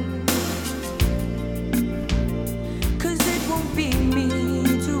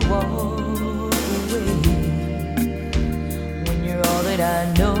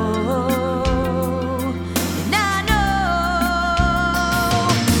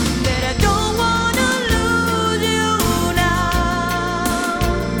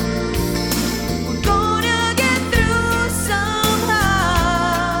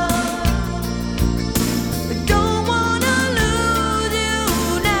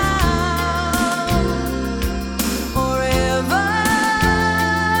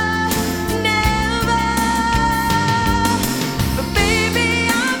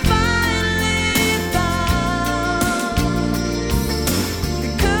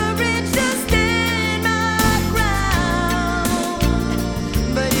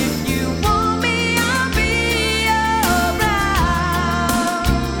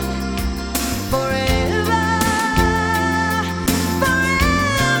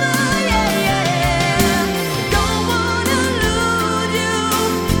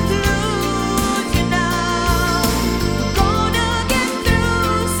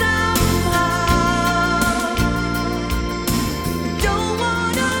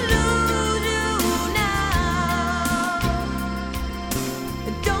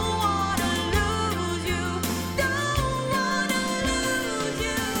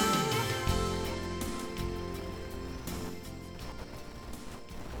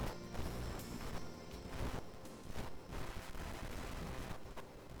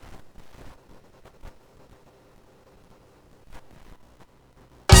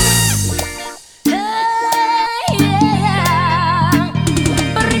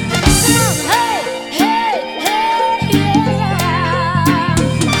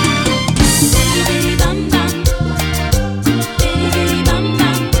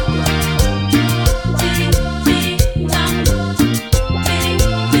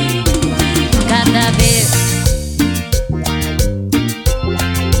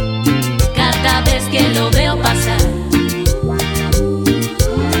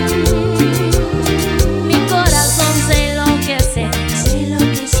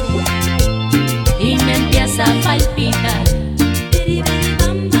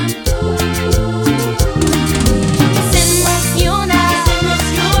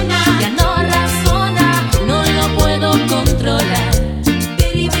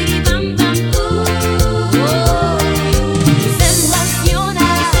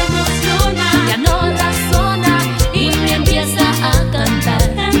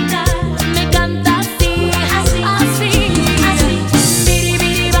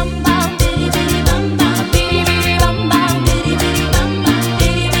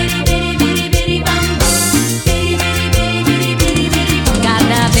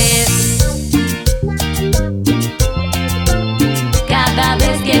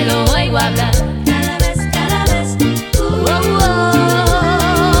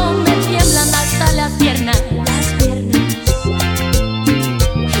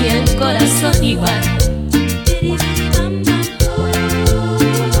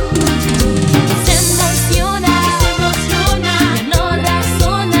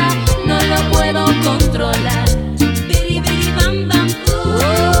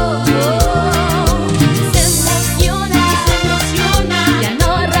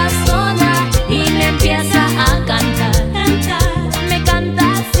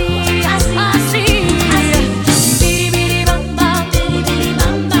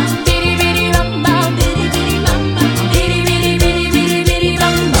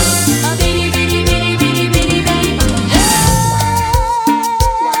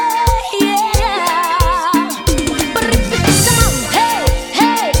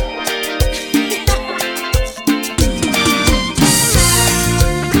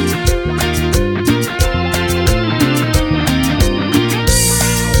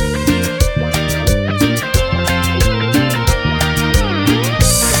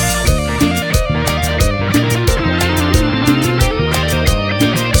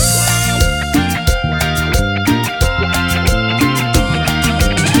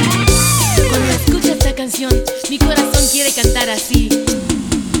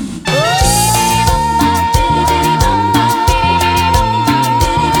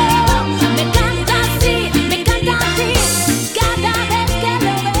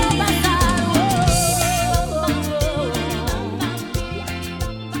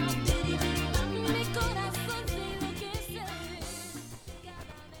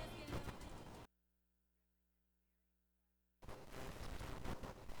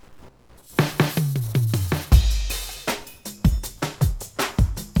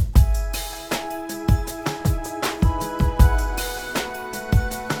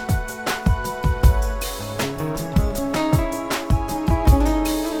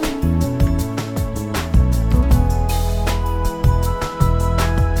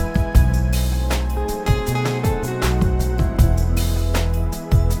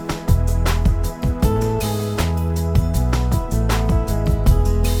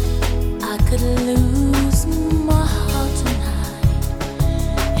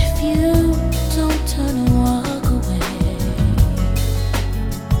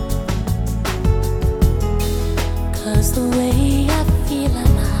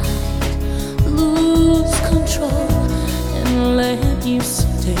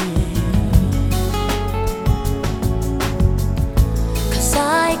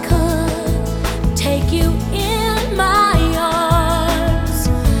 could take you in my arms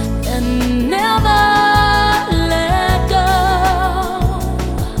and never let go,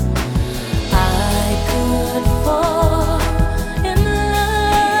 I could fall in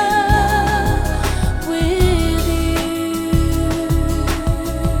love with you.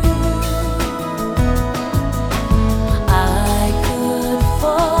 I could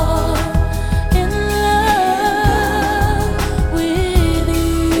fall in love with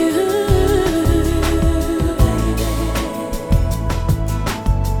you.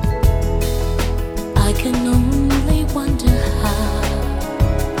 I can only wonder how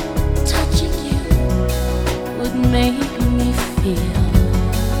touching you would make me feel.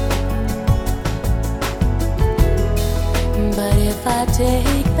 But if I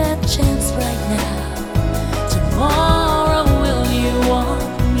take that chance right now, tomorrow will you want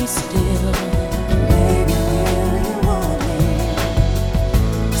me still? Baby, will you want me?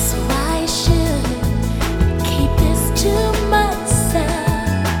 So I should keep this to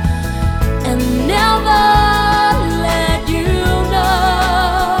myself and never let you know.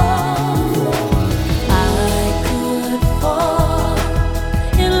 I could fall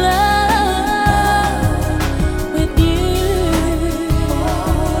in love with you.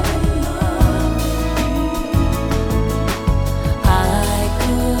 I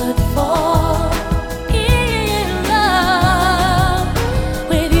could fall in love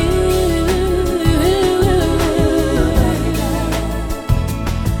with you.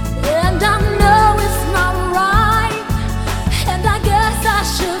 And I know it's not right, and I guess I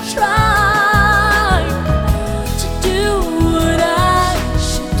should try to do what I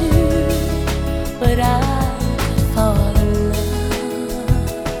should do, but I could fall in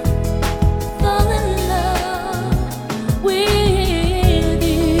love with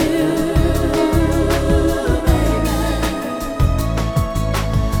you.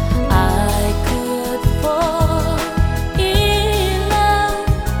 I could fall in love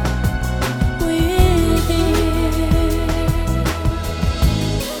with you.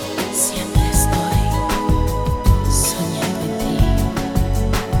 Siempre estoy soñando en ti,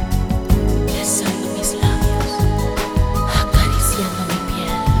 besando mis labios, acariciando mi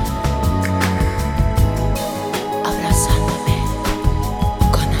piel, abrazándome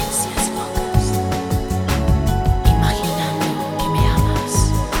con ansias locas, imaginando que me amas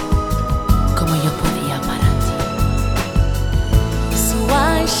como yo podía amar a ti. So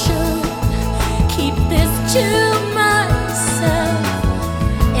I should keep this to myself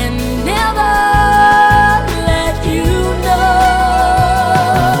and never let you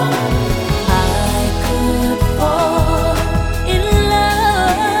know. I could fall in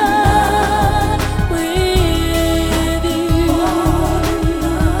love with you.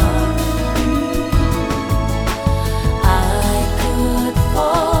 I could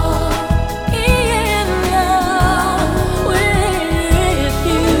fall in love with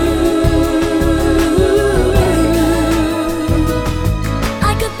you.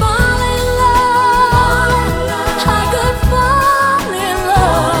 I could fall in love. I could fall in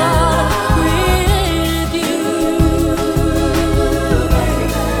love with you.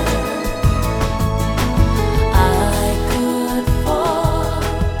 I could fall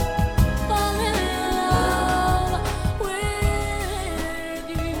in love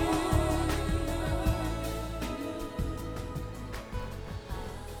with you.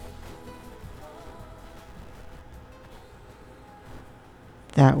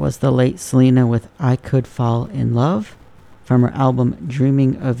 That was the late Selena with I Could Fall in Love from her album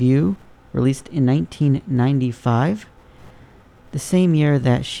Dreaming of You, released in 1995, the same year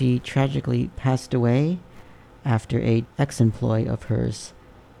that she tragically passed away after a ex-employee of hers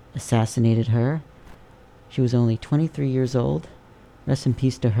assassinated her. She was only 23 years old. Rest in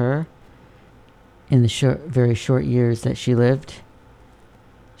peace to her in the very short years that she lived.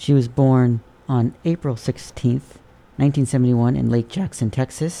 She was born on April 16th, 1971 in Lake Jackson,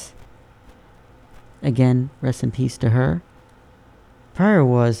 Texas. Again, rest in peace to her. Prior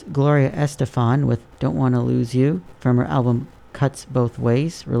was Gloria Estefan with Don't Wanna Lose You from her album Cuts Both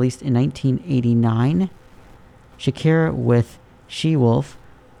Ways, released in 1989. Shakira with She Wolf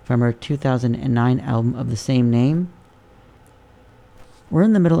from her 2009 album of the same name. We're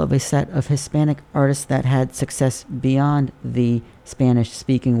in the middle of a set of Hispanic artists that had success beyond the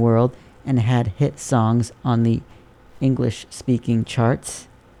Spanish-speaking world and had hit songs on the English-speaking charts.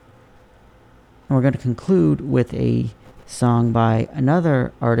 And we're going to conclude with a song by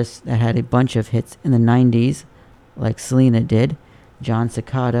another artist that had a bunch of hits in the 90s, like Selena did, John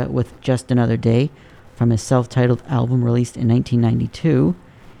Cicada with Just Another Day from his self-titled album released in 1992.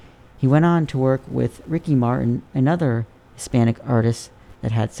 He went on to work with Ricky Martin, another Hispanic artist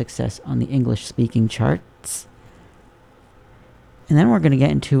that had success on the English-speaking charts. And then we're going to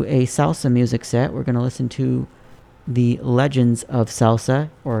get into a salsa music set. We're going to listen to the legends of salsa,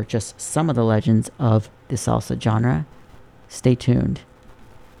 or just some of the legends of the salsa genre. Stay tuned.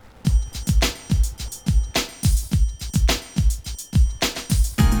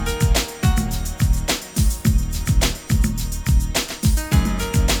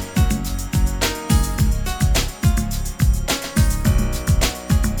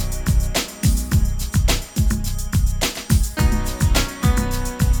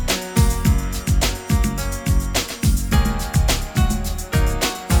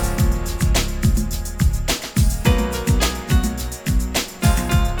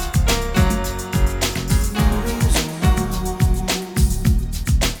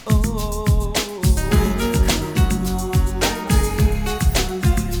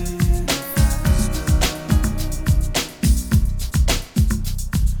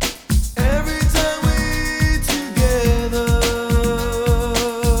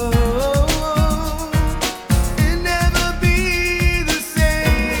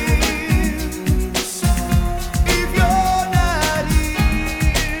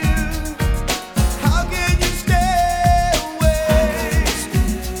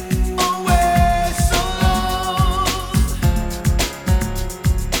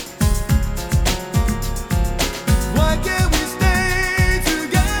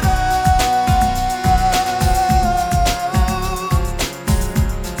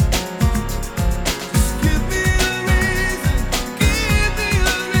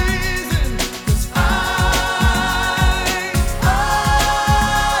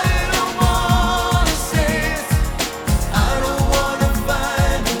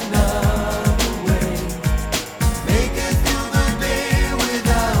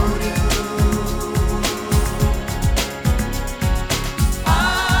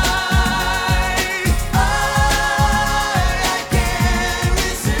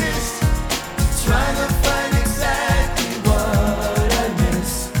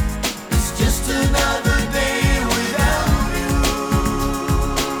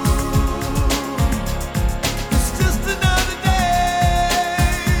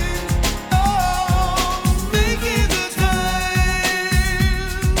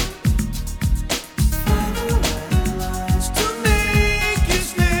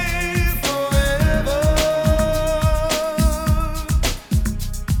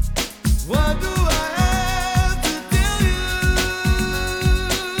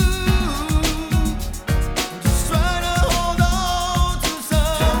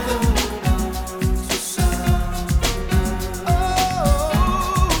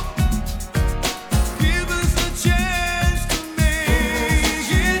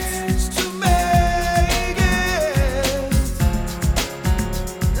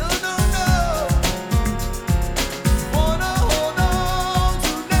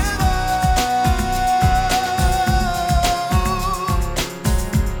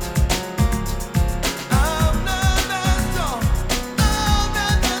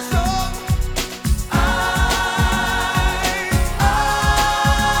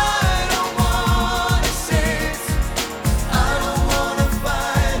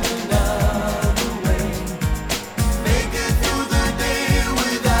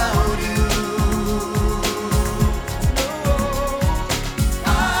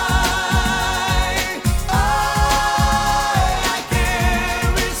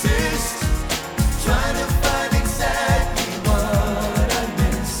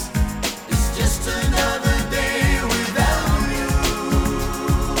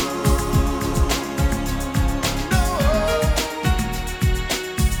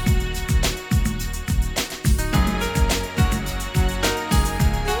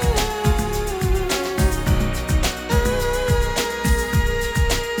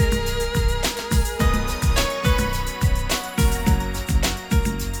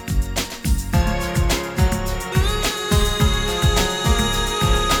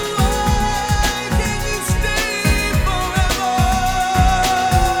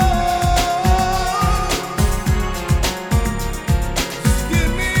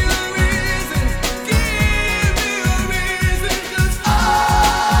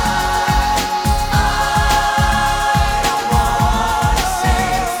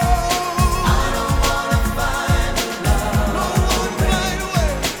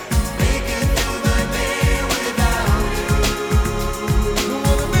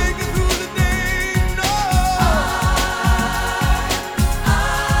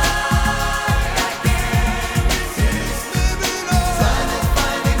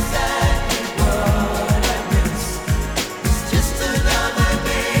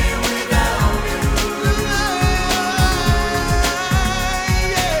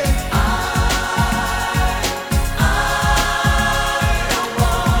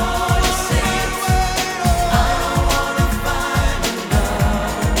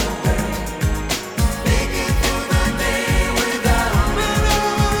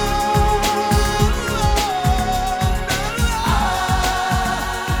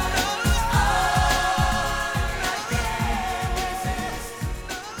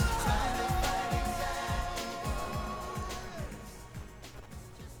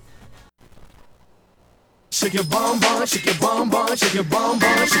 shake your bum bum, shake your bum bum, shake your bum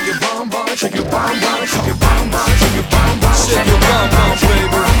bum, shake your bum bum, shake your bum bum, shake your bum bum, shake your bum bum, shake your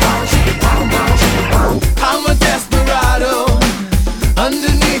bum bum, baby. I'm a desperado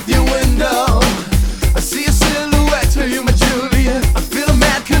underneath your window. I see a silhouette of you, my Julia. I feel a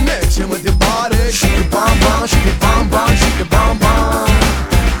mad connection with your body. Shake your bum bum, shake your bum bum, shake your bum bum.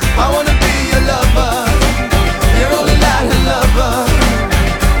 I wanna be your lover, your only Latin lover.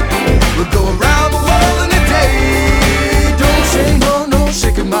 We'll go around the world in a day. Don't say no, no,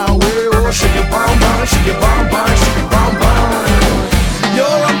 shake it my way. Oh, shake your bum bum, shake your bum bum, shake your bum bum.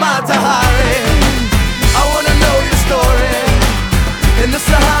 You're a Matahari. I wanna know your story. In the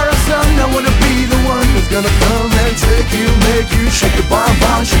Sahara sun, I wanna be the one who's gonna come and take you, make you shake your bum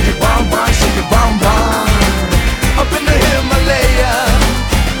bum, shake your bum bum, shake your bum bum. Up in the Himalaya,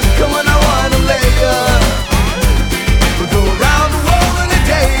 come on, I wanna lay ya. We'll go around the world in a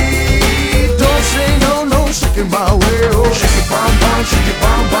day. Don't say no, no, shake it my way. Oh, shake your bum bum, shake your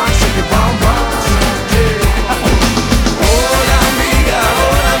bum bum, shake your bum bum. Yeah. Hola amiga,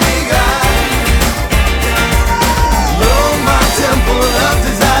 hola amiga. You're my temple of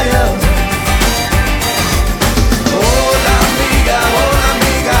desire. Hola amiga, hola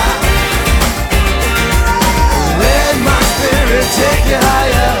amiga. Let my spirit take you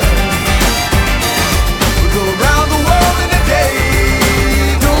higher. We'll go around the world in a day.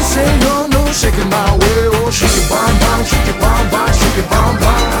 Don't say no, no, shake it my way. Oh, shake your bum bum, shake your bum bum, shake your bum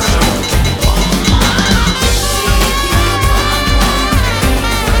bum.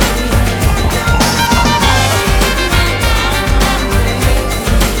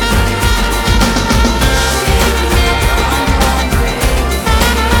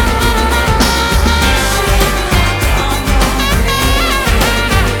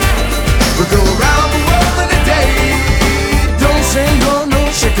 We'll go around the world in a day. Don't say no, no,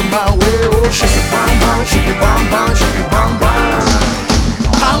 shake it my way. Oh, shake your bum bum, shake your bum bum, shake your bum bum.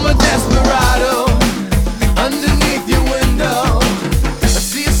 I'm a desperado underneath your window. I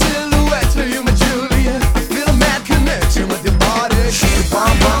see a silhouette of you, my Julia. I feel a mad connection with your body. Shake your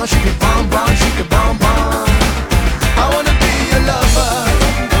bum bum, shake your bum bum, shake your bum bum. I wanna be your lover,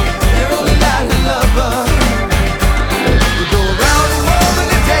 your only Latin lover. We go around the world in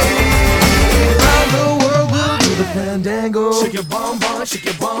a day. Around the world we'll do the fandango. Shake your bum bum, shake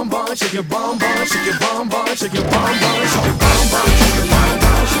your bum bum, shake your bum bum, shake your bum bum, shake your bum bum, shake your bum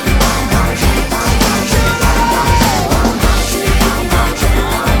bum, shake your bum bum, shake your bum bum, shake your bum bum, shake your bum bum, shake your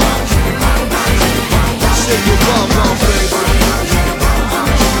bum bum, shake your bum bum, shake your bum bum, shake your bum bum, baby.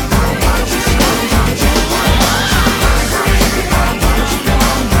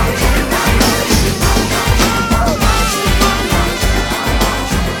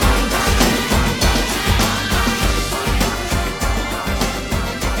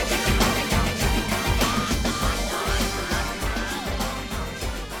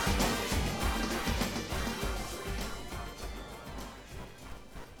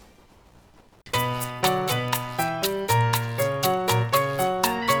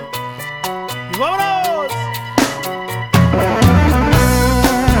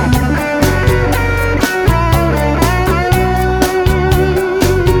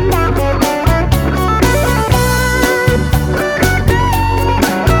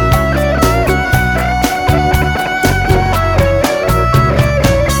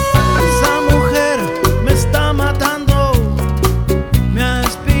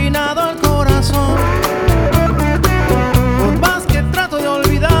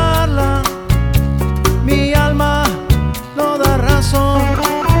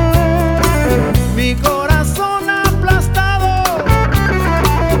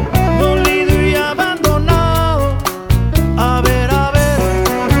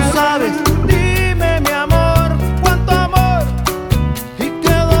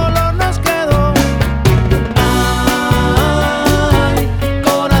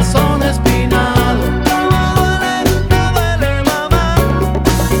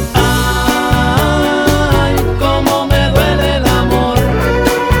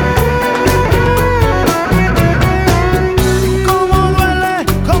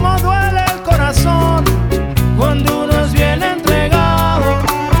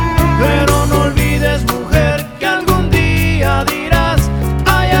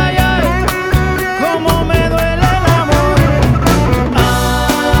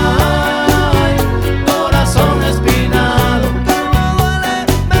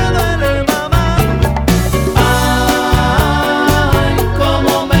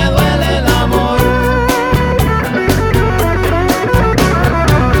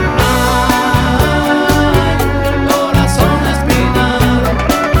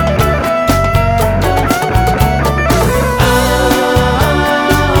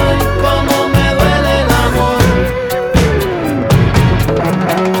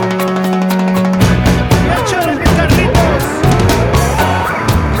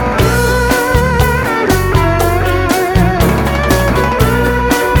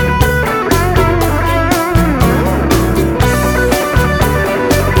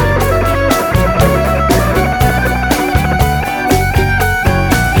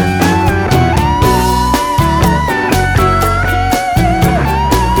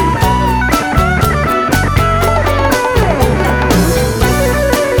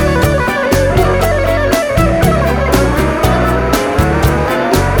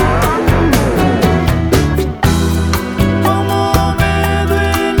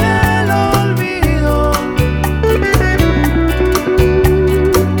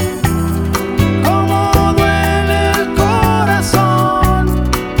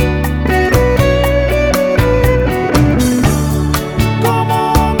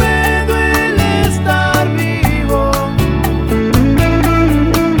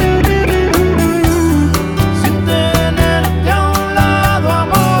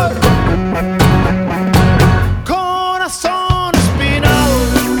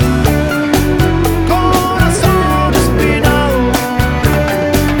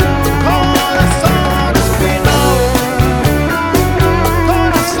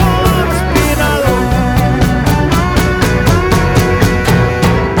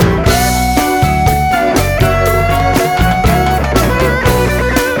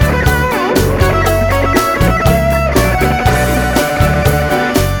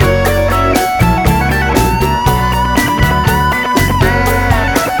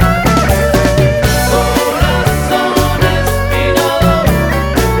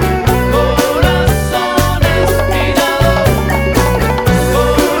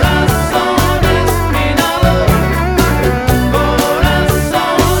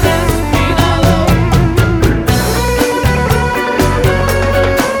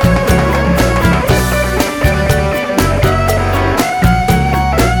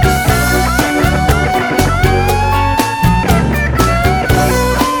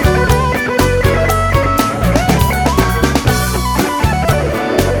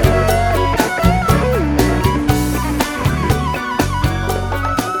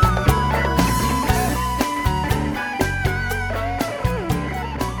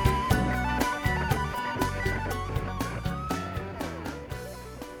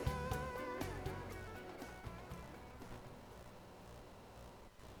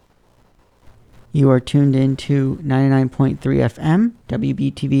 You are tuned in to 99.3 FM,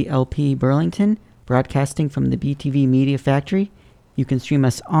 WBTV LP Burlington, broadcasting from the BTV Media Factory. You can stream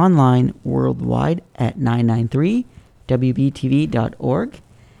us online worldwide at 993wbtv.org.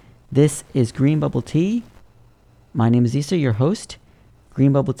 This is Green Bubble Tea. My name is Issa, your host.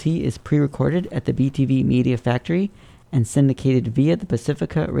 Green Bubble Tea is pre-recorded at the BTV Media Factory and syndicated via the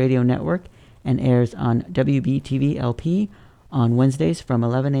Pacifica Radio Network and airs on WBTV LP on Wednesdays from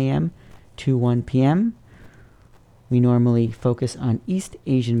 11 a.m. to 1 p.m. We normally focus on East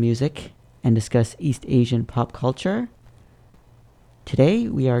Asian music and discuss East Asian pop culture. Today,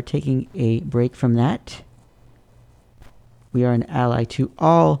 we are taking a break from that. We are an ally to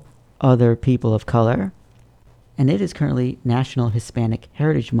all other people of color, and it is currently National Hispanic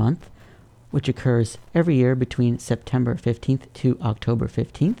Heritage Month, which occurs every year between September 15th to October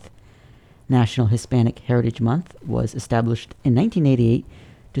 15th. National Hispanic Heritage Month was established in 1988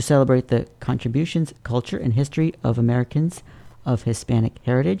 to celebrate the contributions, culture, and history of Americans of Hispanic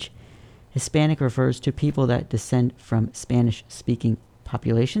heritage. Hispanic refers to people that descend from Spanish-speaking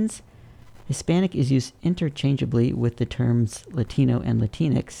populations. Hispanic is used interchangeably with the terms Latino and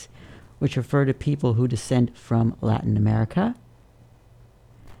Latinx, which refer to people who descend from Latin America.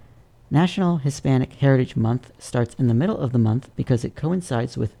 National Hispanic Heritage Month starts in the middle of the month because it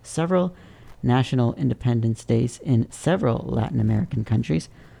coincides with several national independence days in several Latin American countries.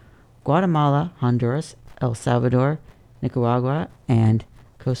 Guatemala, Honduras, El Salvador, Nicaragua, and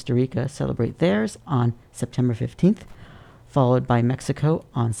Costa Rica celebrate theirs on September 15th, followed by Mexico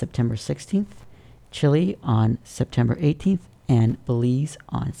on September 16th, Chile on September 18th, and Belize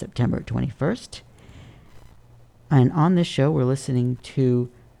on September 21st. And on this show, we're listening to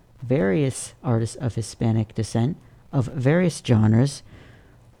various artists of Hispanic descent of various genres.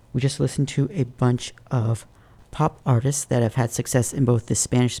 We just listened to a bunch of pop artists that have had success in both the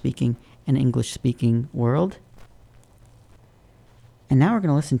Spanish-speaking and English-speaking world. And now we're going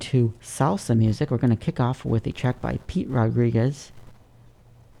to listen to salsa music. We're going to kick off with a track by Pete Rodriguez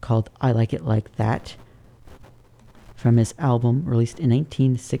called I Like It Like That from his album released in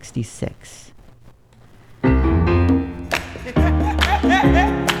 1966. Wow,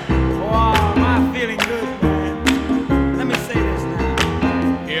 am I feeling good, man? Let me say this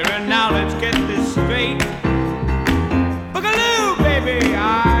now. Here and now, let's get this straight. Boogaloo, baby,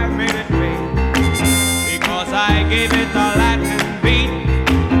 I made it great because I gave it the Latin beat.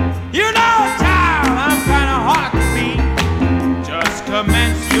 You know, child, I'm kinda hard to beat. Just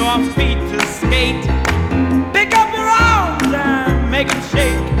commence your feet to skate. Pick up your arms and make them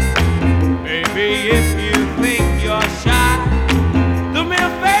shake. Baby, if you think you're shy, do me a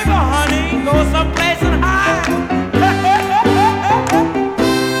favor, honey, go someplace and hide.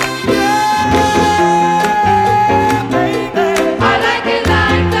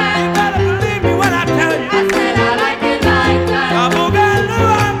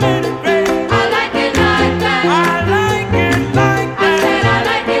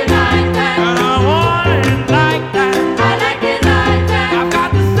 I've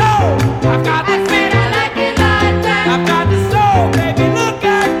got the soul, I've got the feeling.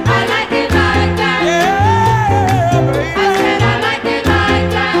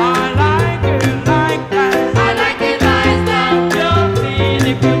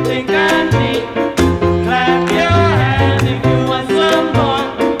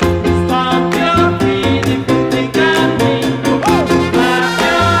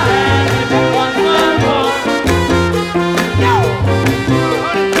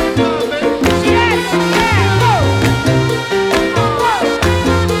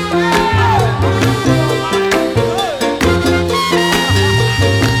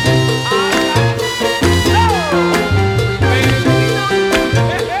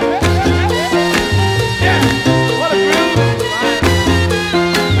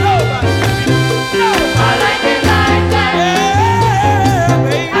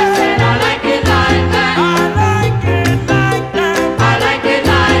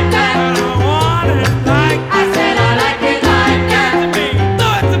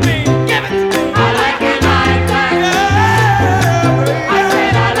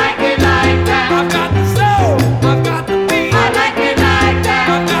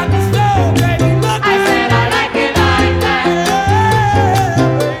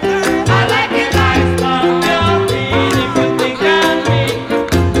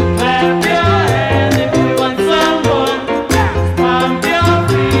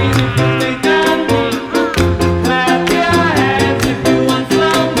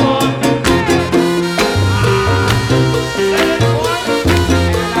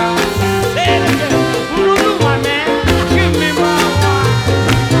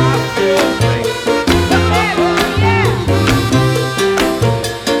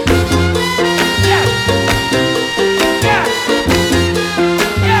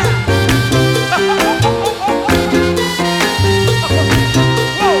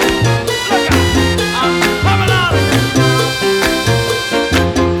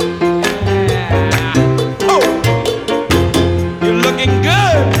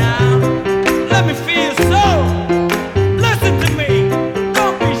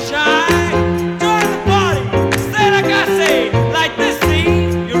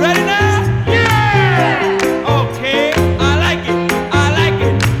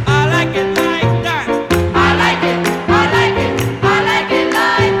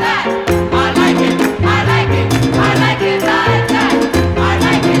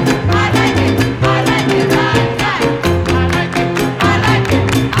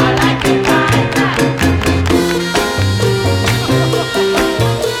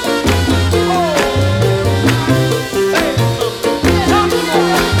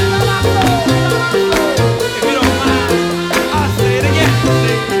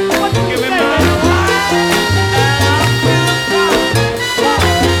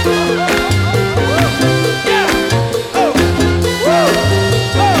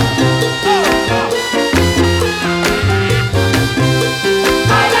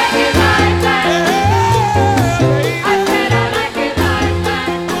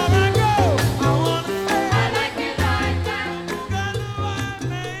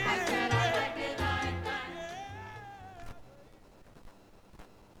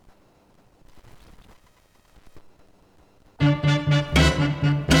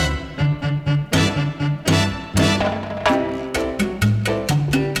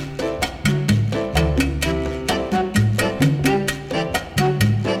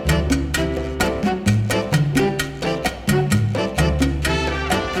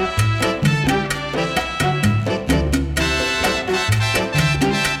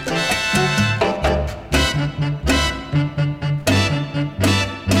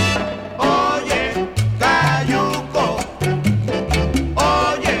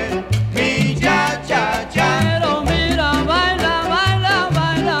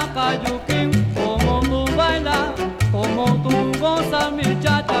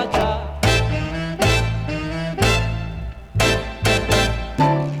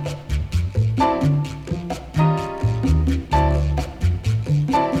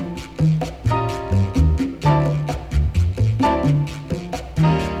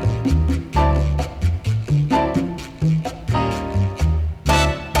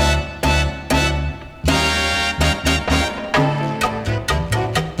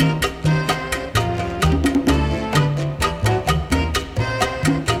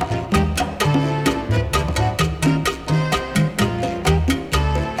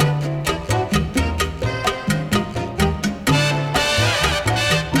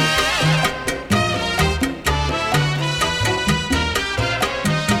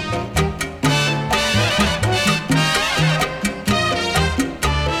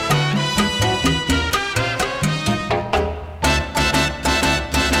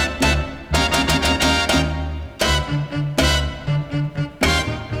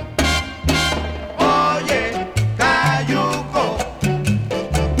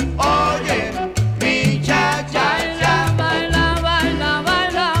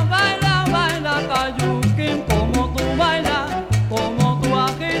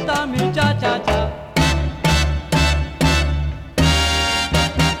 cha cha.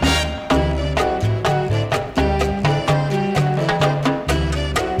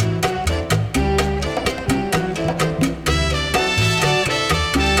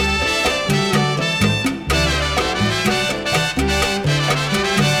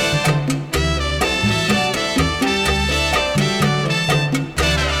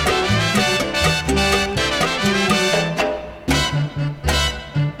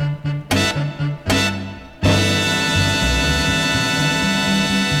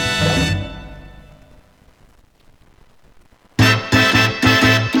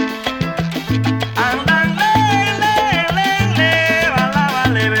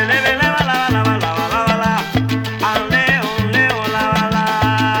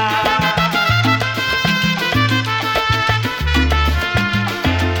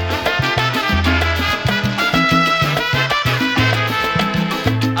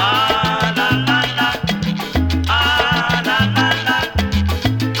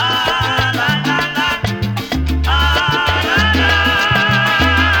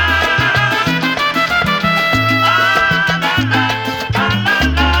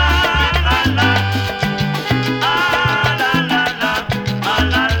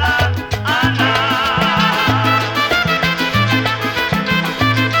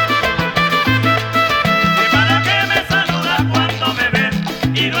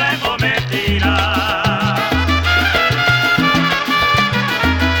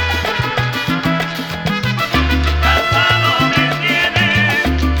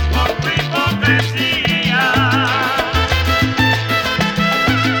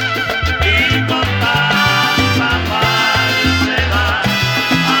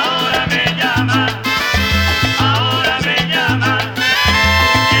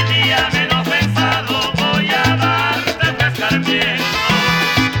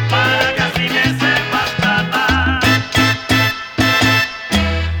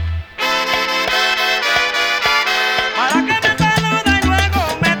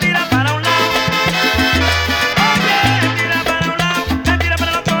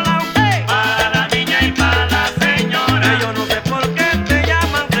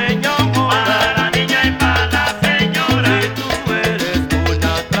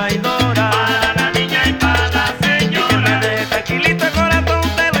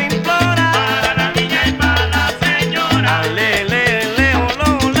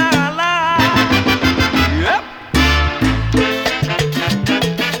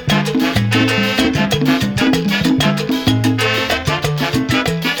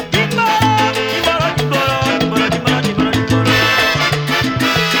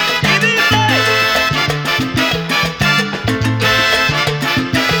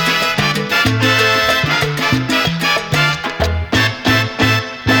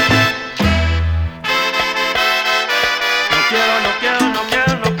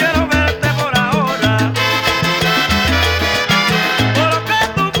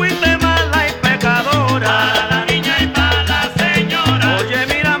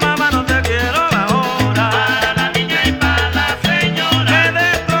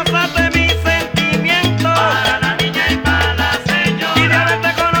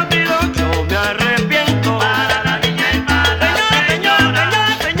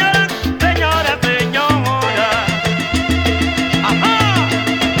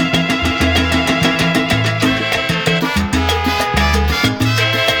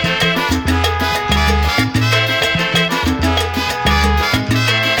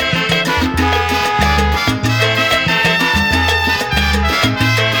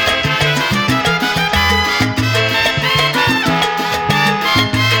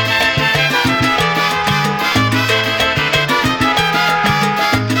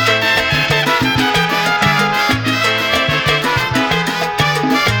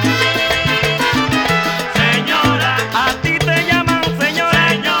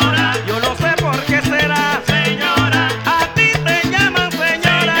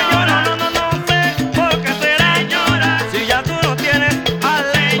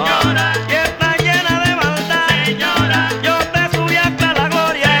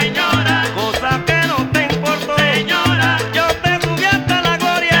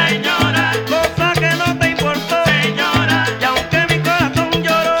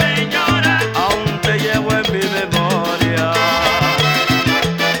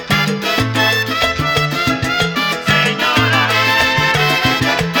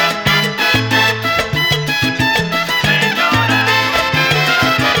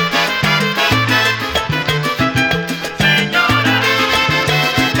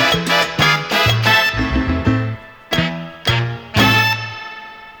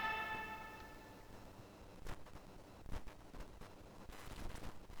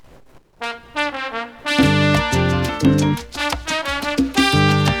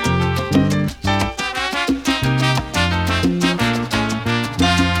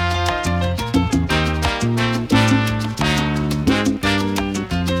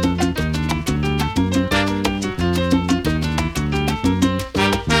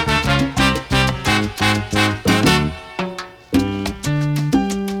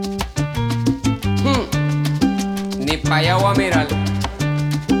 pa' allá voy a mirar.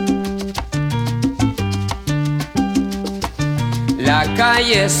 La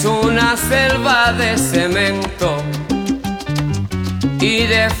calle es una selva de cemento y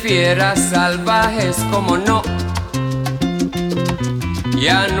de fieras salvajes como no.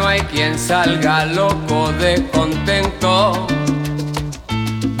 Ya no hay quien salga loco de contento.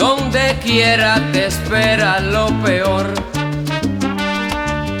 Donde quiera te espera lo peor.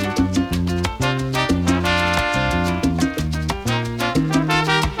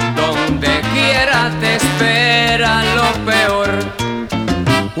 Donde quiera te espera lo peor.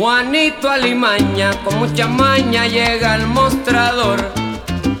 Juanito Alimaña con mucha maña llega al mostrador.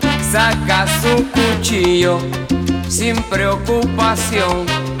 Saca su cuchillo sin preocupación.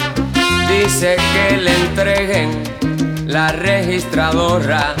 Dice que le entreguen la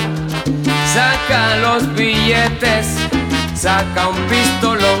registradora. Saca los billetes, saca un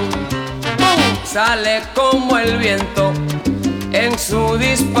pistolón. ¡Pum! Sale como el viento en su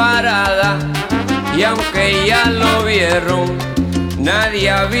disparada. Y aunque ya lo vieron, nadie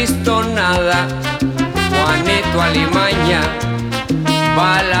ha visto nada. Juanito Alimaña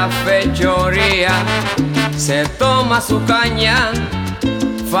va a la fechoría, se toma su caña,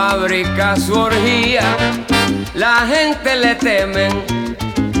 fabrica su orgía. La gente le temen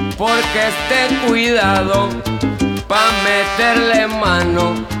porque esté cuidado. Pa' meterle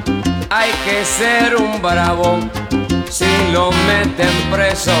mano hay que ser un bravo. Si lo meten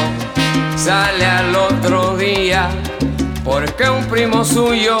preso, sale al otro día, porque un primo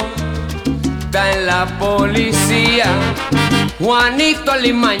suyo está en la policía. Juanito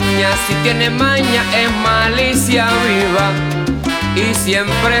Alimaña, si tiene maña, es malicia viva y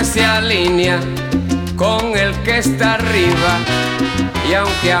siempre se alinea con el que está arriba. Y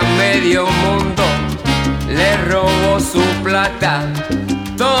aunque a medio mundo le robó su plata,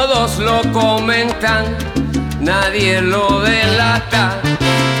 todos lo comentan, nadie lo delata.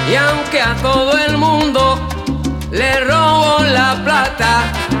 Y aunque a todo el mundo le robó la plata,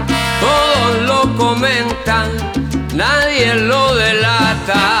 todos lo comentan, nadie lo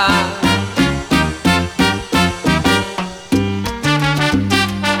delata.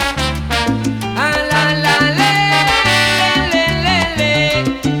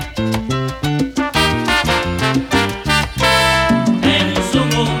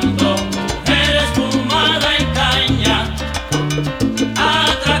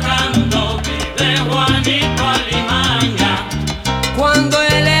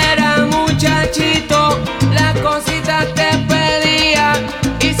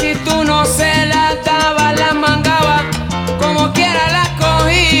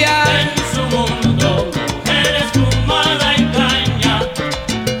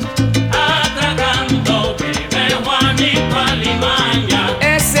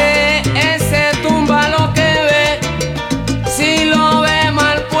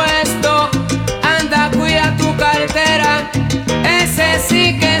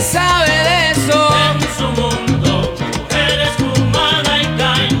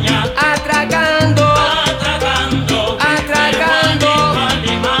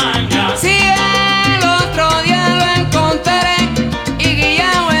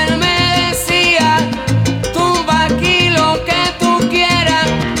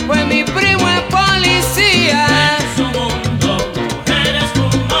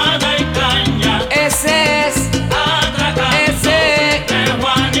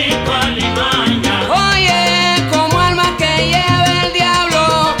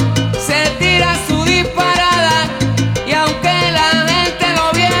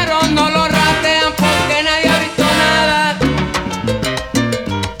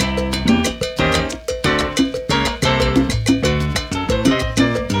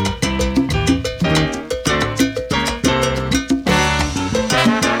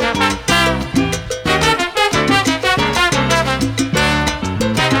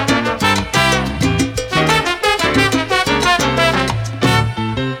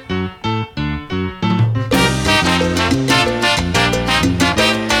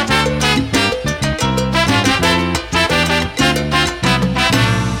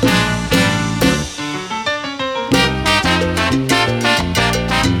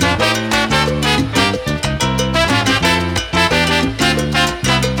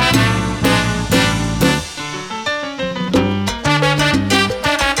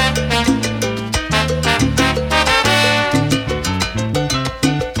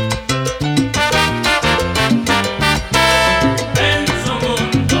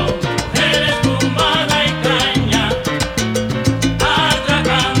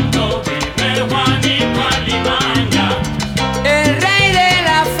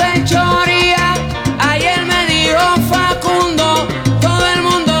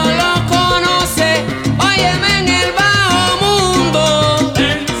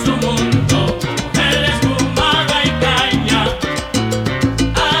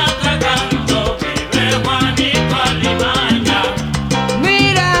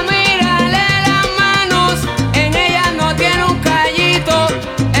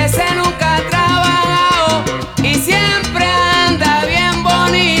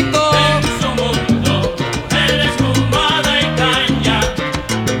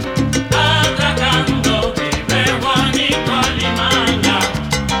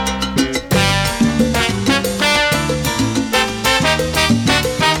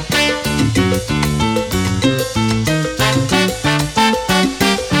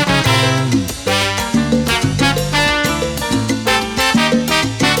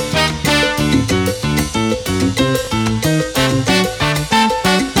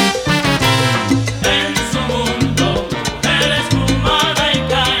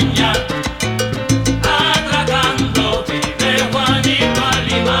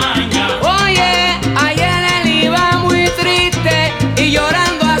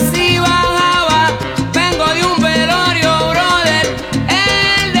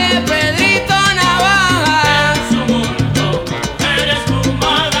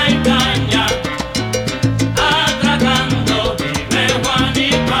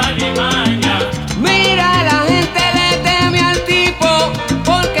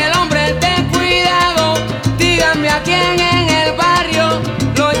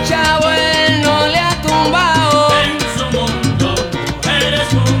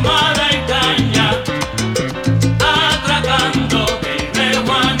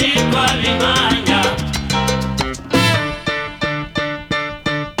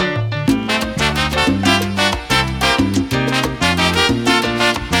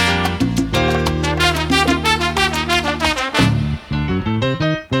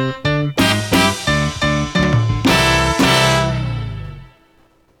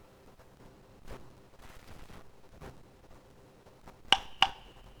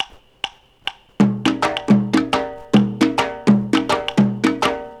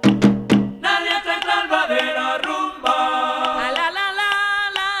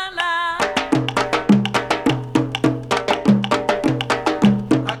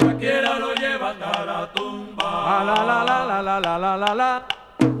 La la la la la la la la la la.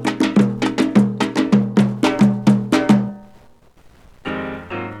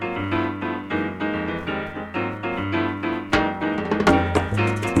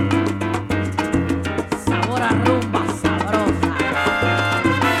 Sabor a rumba sabrosa.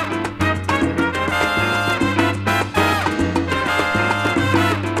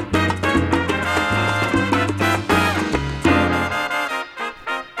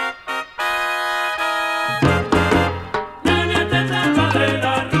 Nadie te salva de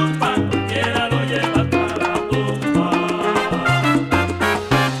la rumba, cualquiera lo lleva hasta la tumba.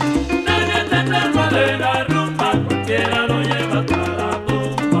 Nadie te salva de la rumba, cualquiera lo lleva hasta la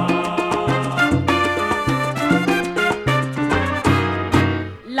tumba.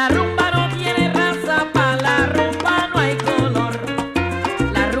 La rumba no tiene raza, pa' la rumba no hay color.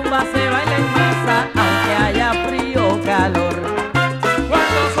 La rumba se baila en masa, aunque haya frío o calor.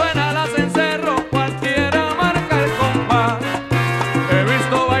 Cuando suena la cencerro, cualquiera marca el compás. He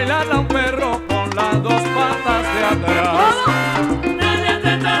visto bailar a un perro con las dos patas de atrás. Nadie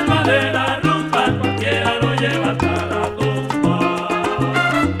te salva de la rumba, cualquiera lo lleva hasta la tumba.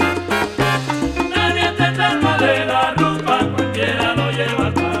 Nadie te salva de la rumba, cualquiera lo lleva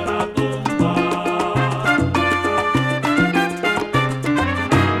hasta la tumba.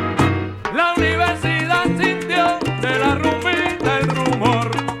 La universidad sintió de la rumbita el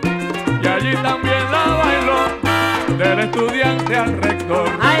rumor y allí también la bailó del estudiante al rector.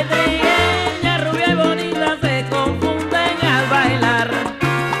 Ay, trigueña, rubia y bonita se confunden al bailar.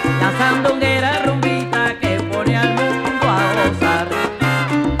 La sandunguera rumbita que pone al mundo a gozar.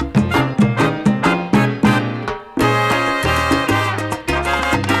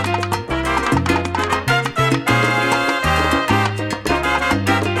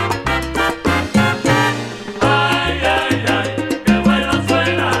 Ay, ay, ay, qué bueno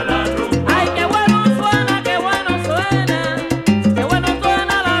suena la rumba. Ay, qué bueno suena, qué bueno suena. Qué bueno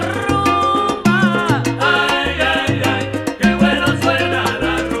suena la rumba.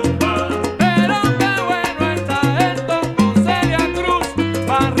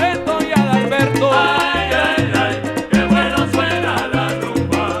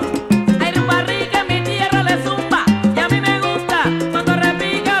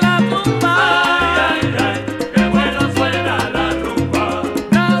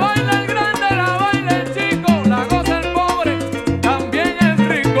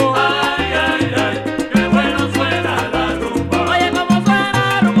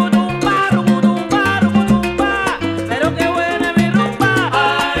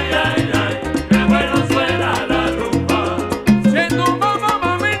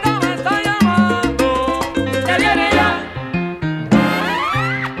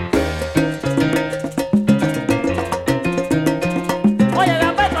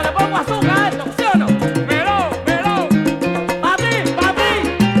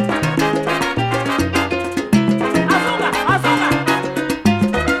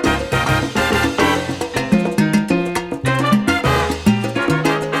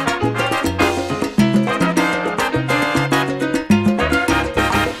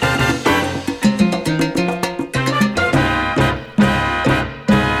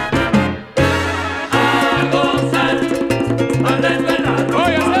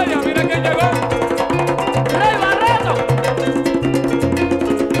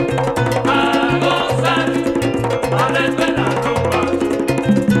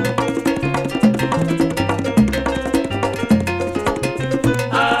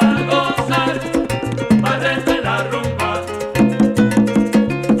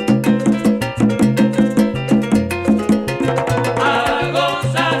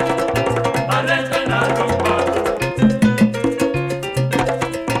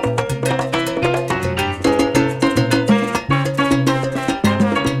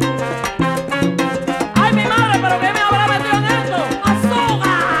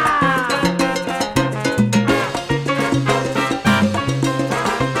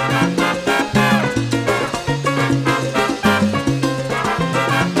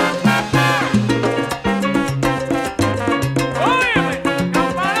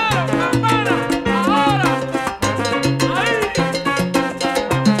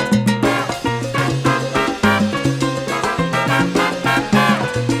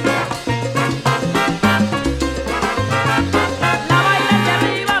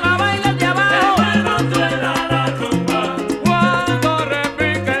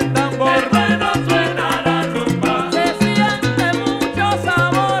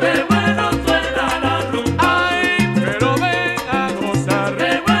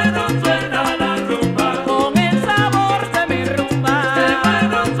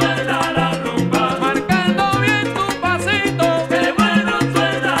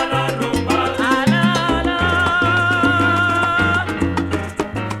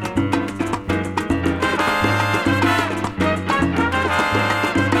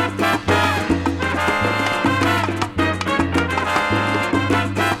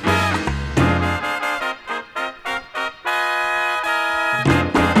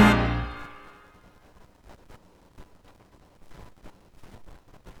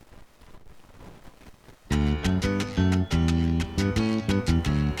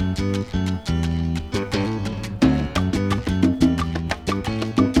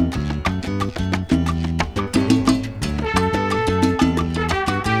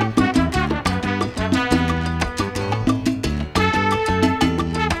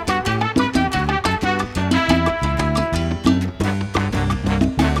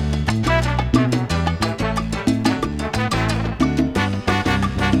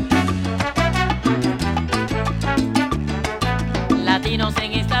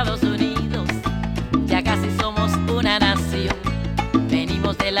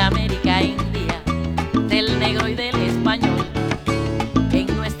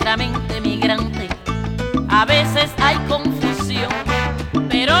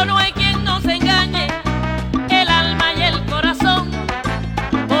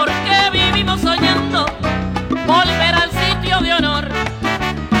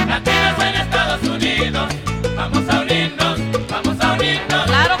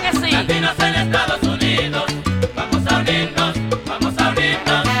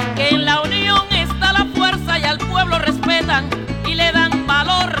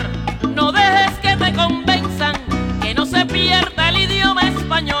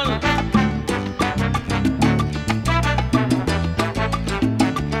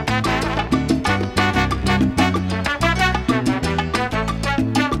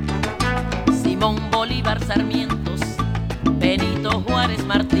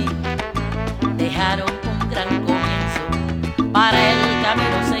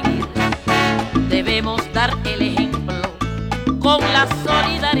 debemos dar el ejemplo con la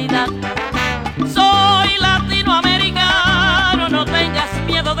solidaridad. Soy latinoamericano, no tengas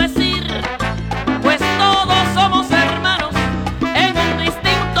miedo de decir, pues todos somos hermanos en un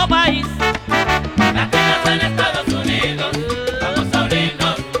distinto país. Latinos en Estados Unidos, vamos a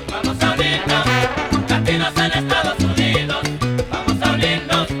unirnos, vamos a unirnos. Latinos en Estados Unidos, vamos a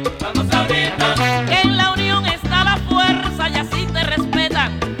unirnos, vamos a unirnos. En la unión está la fuerza y así te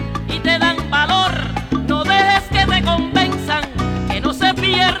respetan y te dan valor. No dejes que te convenzan que no se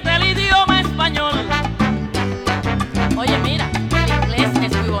pierde el idioma español. Oye, mira, el inglés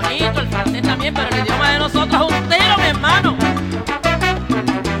es muy bonito, el francés también, pero el idioma de nosotros es un tiro, mi hermano.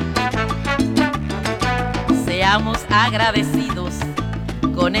 Seamos agradecidos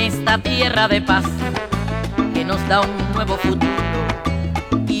con esta tierra de paz que nos da un nuevo futuro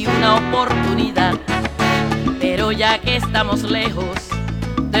y una oportunidad. Pero ya que estamos lejos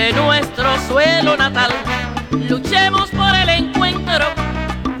de nuestro suelo natal, luchemos por el encuentro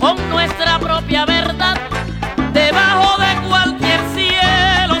con nuestra propia verdad. Debajo de cualquier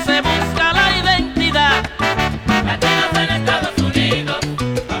cielo se busca la identidad. Latinos en Estados Unidos,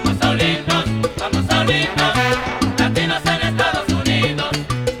 vamos a unirnos, vamos a unirnos. Latinos en Estados Unidos,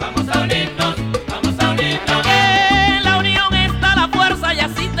 vamos a unirnos, vamos a unirnos. En la unión está la fuerza y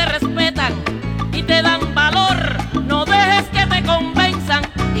así te respetan y te dan valor. No dejes que te convenzan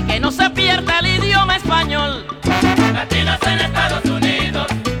y que no se pierda el idioma español. Latinos en Estados Unidos,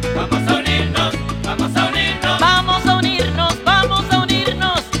 vamos a unirnos, vamos a unirnos. Vamos a unirnos, vamos a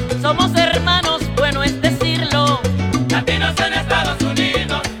unirnos. Somos hermanos, bueno es decirlo. Latinos en Estados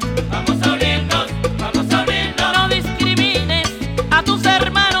Unidos, vamos a unirnos, vamos a unirnos. No discrimines a tus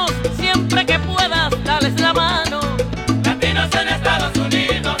hermanos, siempre que puedas, dales la mano. Latinos en Estados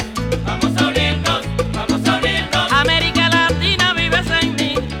Unidos, vamos a unirnos, vamos a unirnos. América Latina, vives en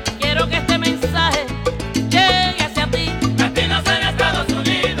mí. Quiero que este mensaje llegue hacia ti. Latinos en Estados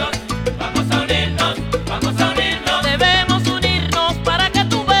Unidos, vamos a unirnos, vamos a unirnos. Debemos unirnos para que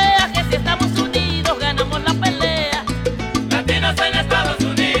tú veas que si estamos unidos ganamos la pelea. Latinos en Estados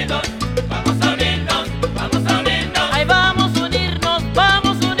Unidos, vamos a unirnos, vamos a unirnos. Ahí vamos a unirnos,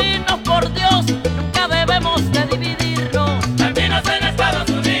 por Dios, nunca debemos de dividirnos. Latinos en Estados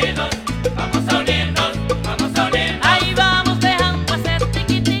Unidos, vamos a unirnos, vamos a unirnos. Ahí vamos dejando ese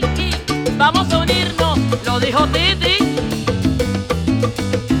tiki tiki, vamos a unirnos, lo dijo Titi.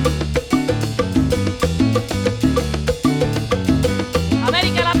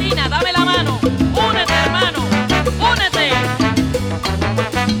 América Latina, dame la mano, únete hermano, únete.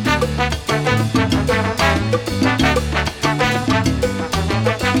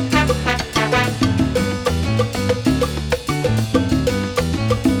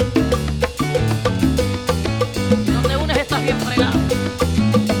 Si no te unes estás bien fregado.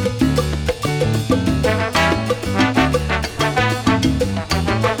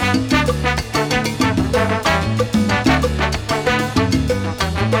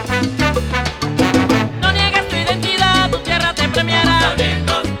 No niegues tu identidad, tu tierra te premiará. Vamos a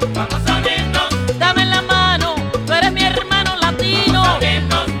unirnos, vamos a unirnos. Dame la mano, tú eres mi hermano latino. Vamos a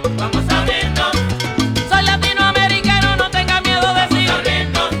unirnos, vamos a unirnos. Soy latinoamericano, no tenga miedo de decir.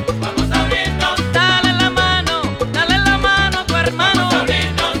 Vamos a unirnos. Dale la mano a tu hermano. Vamos a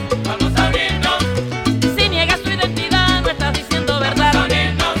unirnos, vamos a unirnos. Si niegas tu identidad, no estás diciendo verdad. Vamos a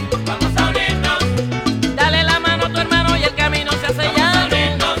unirnos, vamos a unirnos. Dale la mano a tu hermano y el camino se hace llano.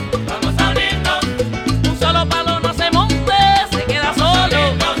 Vamos a unirnos, Un solo palo no se monte, se queda solo.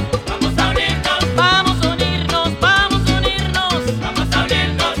 vamos a unirnos. Vamos a unirnos, vamos a unirnos. Vamos a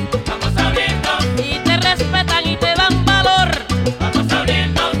unirnos, vamos a unirnos. Y te respetan y te dan valor. Vamos a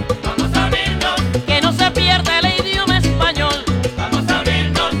unirnos, vamos a unirnos. Que no se pierda el idioma español. Vamos a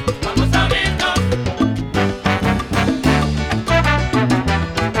unirnos, vamos a unirnos.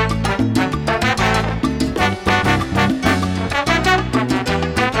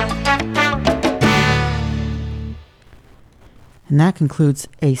 And that concludes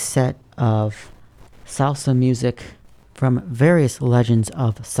a set of salsa music from various legends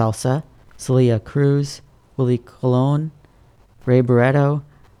of salsa: Celia Cruz, Willie Colon, Ray Barretto,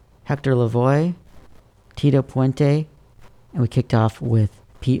 Hector Lavoe, Tito Puente, and we kicked off with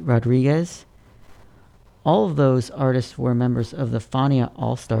Pete Rodriguez. All of those artists were members of the Fania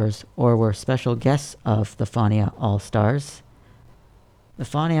All-Stars or were special guests of the Fania All-Stars. The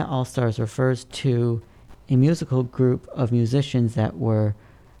Fania All-Stars refers to a musical group of musicians that were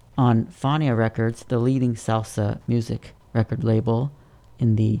on Fania Records, the leading salsa music record label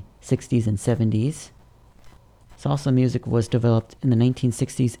in the 60s and 70s. Salsa music was developed in the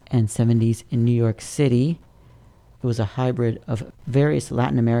 1960s and 70s in New York City. It was a hybrid of various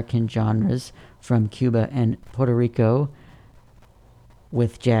Latin American genres from Cuba and Puerto Rico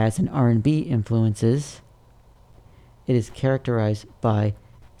with jazz and R&B influences. It is characterized by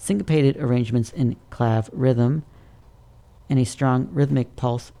syncopated arrangements in clave rhythm and a strong rhythmic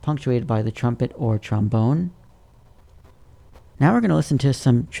pulse punctuated by the trumpet or trombone. Now we're going to listen to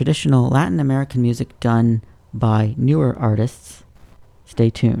some traditional Latin American music done by newer artists. Stay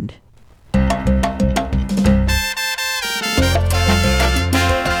tuned.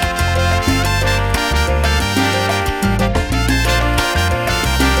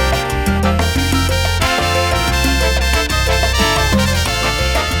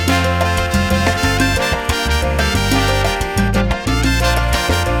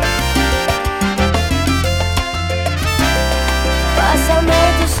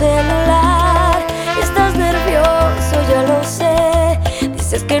 Celular, estás nervioso, ya lo sé.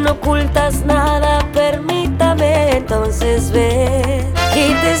 Dices que no ocultas nada, permítame entonces ver.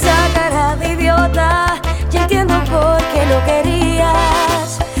 Quita esa cara de idiota, ya entiendo por qué no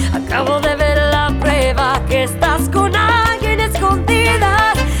querías. Acabo de ver la prueba que estás con alguien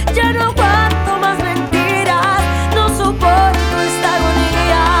escondida. Ya no aguanto más mentiras, no soporto esta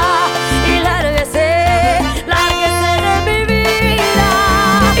agonía. Y lárguese de mi vida.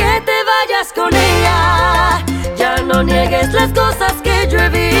 Que te vayas con ella, ya no niegues las cosas que yo he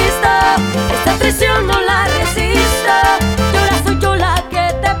visto. Esta traición no la resisto, ahora soy yo la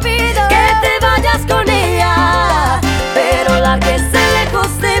que te pido. Que te vayas con ella, pero lárguese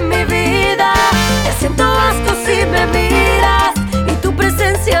lejos de mi vida. Te siento asco si me miras y tu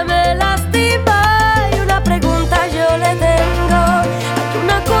presencia me lastima. Y una pregunta yo le tengo, hay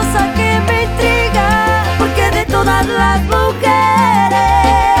una cosa que me intriga, porque de todas las mujeres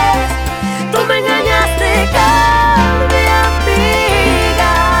tú me engañaste con mi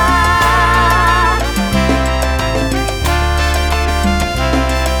amiga.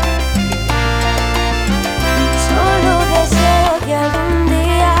 Solo deseo que algún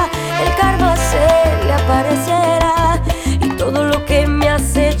día el karma se le apareciera y todo lo que me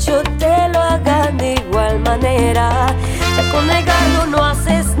has hecho te lo hagan de igual manera. Ya con negarlo no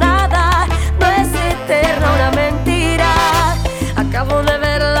haces nada, no es eterna una mentira. Acabo de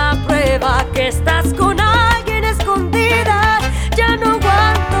ver la prueba que estás con alguien escondida. Ya no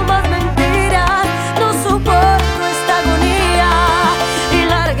aguanto más mentiras, no soporto esta agonía. Y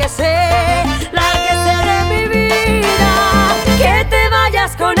lárguese de mi vida. Que te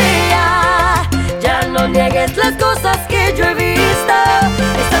vayas con ella, ya no niegues las cosas que yo he visto.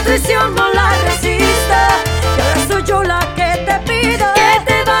 Esta traición no la resisto, y ahora soy yo la que te pido. Que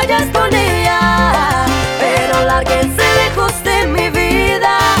te vayas con ella, pero lárguense lejos de mi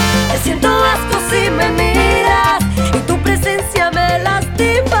vida. Te siento asco si me miras y tu presencia me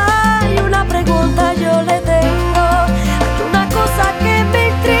lastima. Y una pregunta yo le tengo, hay una cosa que me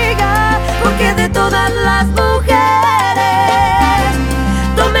intriga, porque de todas las mujeres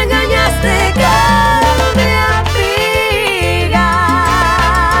tú me engañaste con mi amiga.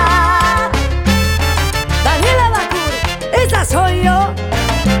 Daniela Bacur, esa soy yo.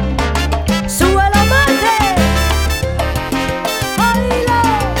 Sube la madre.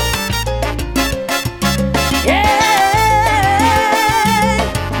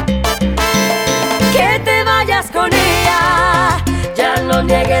 Que te vayas con ella, ya no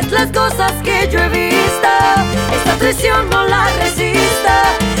niegues las cosas que yo he visto. Esta traición no la resisto,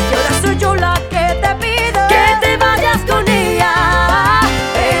 y ahora soy yo la que te pido. Que te vayas con ella,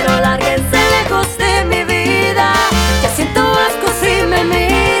 pero lárguense lejos de mi vida. Ya siento asco si me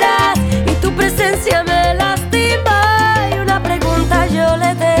miras y tu presencia me lastima. Y una pregunta yo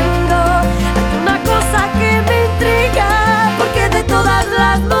le tengo, hay una cosa que me intriga, porque de todas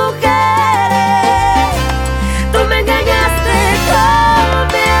las mujeres tú me engañaste con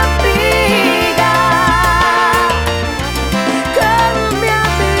mi amiga. Con mi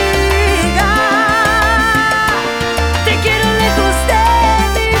amiga. Te quiero lejos de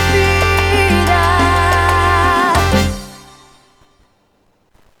mi vida.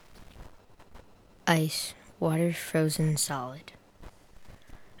 ICE, water frozen solid.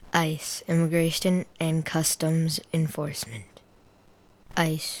 ICE, Immigration and Customs Enforcement.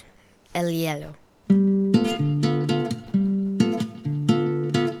 ICE, el hielo.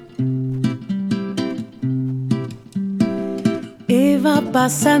 Va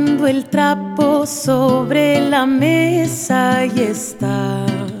pasando el trapo sobre la mesa y está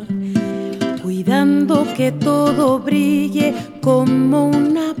cuidando que todo brille como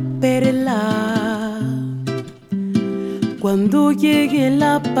una perla. Cuando llegue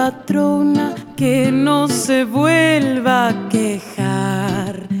la patrona, que no se vuelva a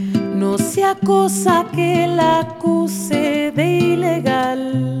quejar. no sea cosa que la acuse de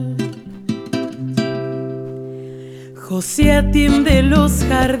ilegal. José atiende los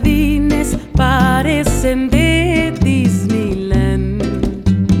jardines, parecen de Disneyland.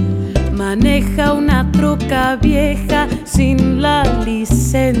 Maneja una troca vieja sin la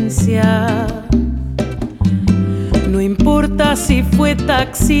licencia. No importa si fue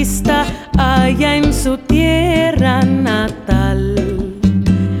taxista allá en su tierra natal.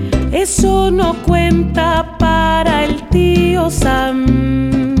 Eso no cuenta para el tío Sam.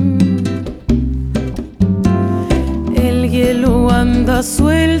 El hielo anda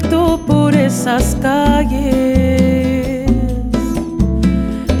suelto por esas calles.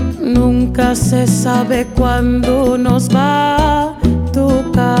 Nunca se sabe cuándo nos va a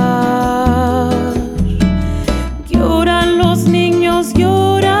tocar. Lloran los niños,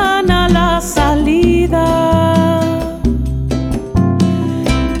 lloran a la salida.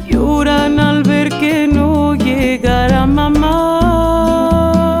 Lloran al ver que no llegará mamá.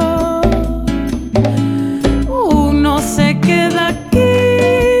 Uno se queda aquí,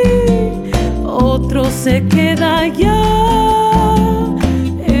 otro se queda allá.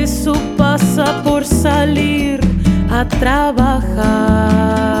 Eso pasa por salir a trabajar.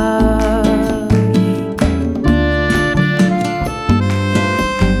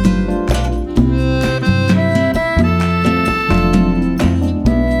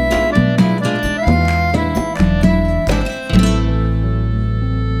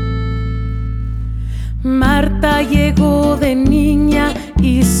 Marta llegó de niña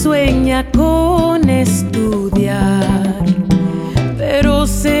y sueña con estudiar, pero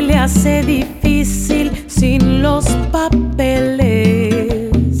se le hace difícil sin los papeles.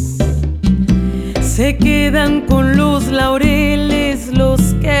 Se quedan con los laureles los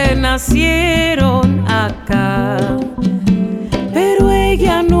que nacieron acá, pero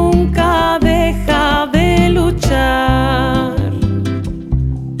ella nunca deja de luchar.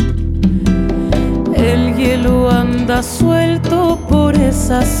 El hielo anda suelto por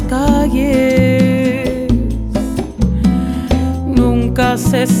esas calles. Nunca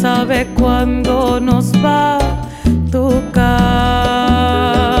se sabe cuándo nos va a tocar.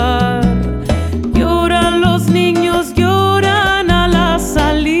 Lloran los niños, lloran a la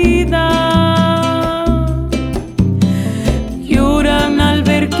salida. Lloran al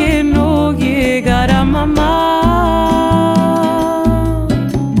ver que no llegará mamá.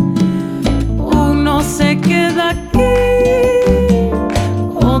 Se queda aquí,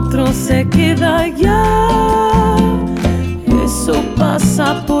 otro se queda allá. Eso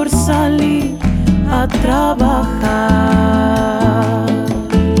pasa por salir a trabajar.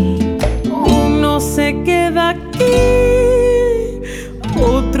 Uno se queda aquí,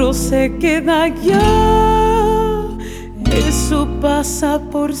 otro se queda allá. Eso pasa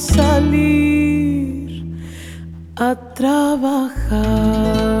por salir a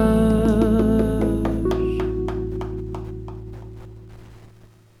trabajar.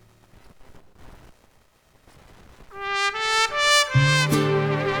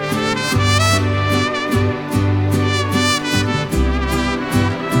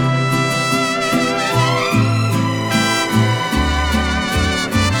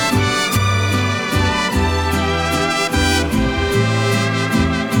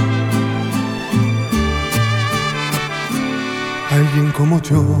 Alguien como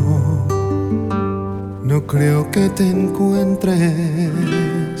yo, no creo que te encuentres,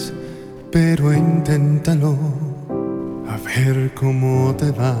 pero inténtalo, a ver cómo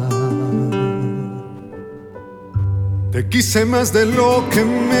te va. Te quise más de lo que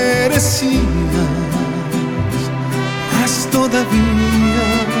merecías, más todavía.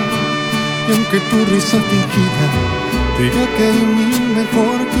 Y aunque tu risa fingida diga que hay mil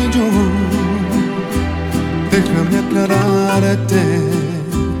mejor que yo, déjame aclararte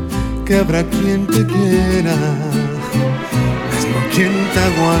que habrá quien te quiera, mas no quien te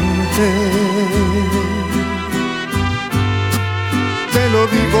aguante. Te lo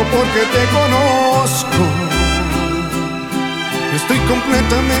digo porque te conozco. Estoy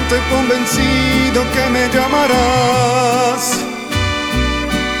completamente convencido que me llamarás,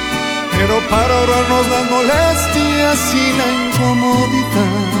 pero para ahorrarnos las molestias y la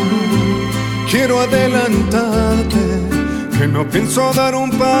incomodidad, quiero adelantarte que no pienso dar un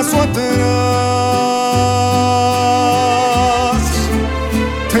paso atrás.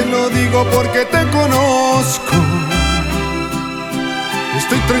 Te lo digo porque te conozco.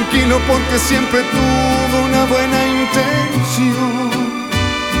 Estoy tranquilo porque siempre tuve una buena intención.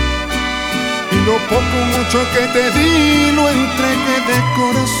 Y lo poco o mucho que te di lo entregué de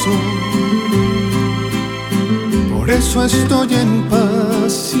corazón. Por eso estoy en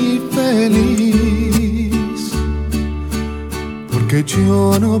paz y feliz. feliz, porque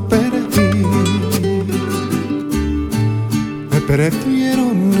yo no perdí, me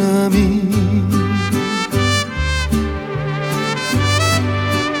perdieron a mí.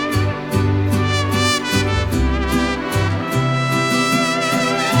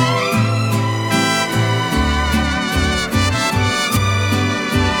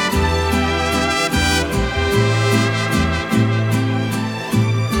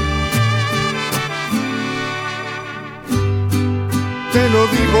 Te lo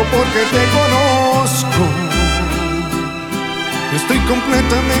digo porque te conozco. Estoy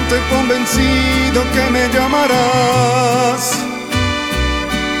completamente convencido que me llamarás.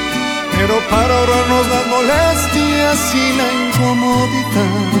 Pero para ahorrarnos las molestias y la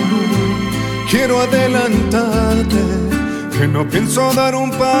incomodidad, quiero adelantarte que no pienso dar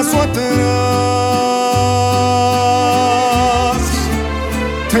un paso atrás.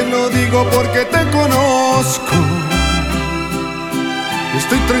 Te lo digo porque te conozco.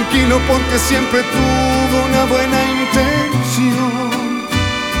 Estoy tranquilo porque siempre tuve una buena intención,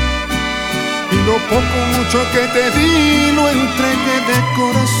 y lo poco mucho que te di lo entregué de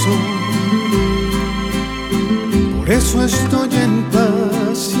corazón. Por eso estoy en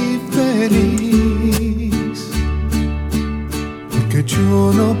paz y feliz, porque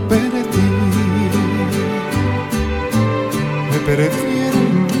yo no perdí, me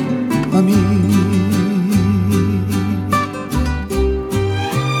perdieron a mí.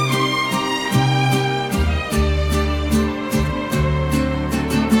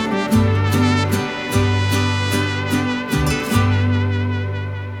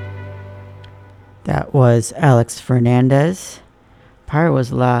 That was Alex Fernandez. Prior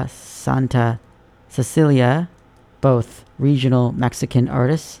was La Santa Cecilia, both regional Mexican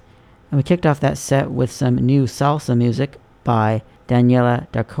artists. And we kicked off that set with some new salsa music by Daniela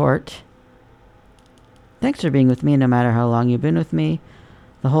Dacourt. Thanks for being with me no matter how long you've been with me.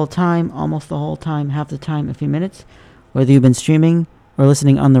 The whole time, almost the whole time, half the time, a few minutes. Whether you've been streaming or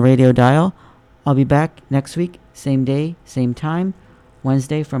listening on the radio dial, I'll be back next week, same day, same time.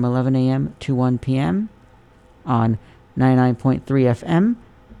 Wednesday from 11 a.m. to 1 p.m. on 99.3 FM,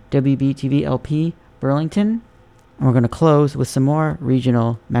 WBTV LP, Burlington. And we're going to close with some more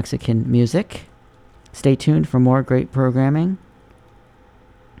regional Mexican music. Stay tuned for more great programming.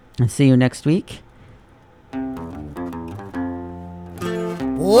 And see you next week.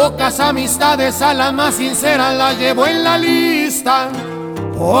 Pocas amistades, a la más sincera la llevo en la lista.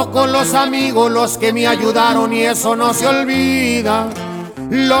 Pocos los amigos los que me ayudaron y eso no se olvida.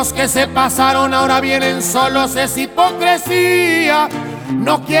 Los que se pasaron ahora vienen solos, es hipocresía.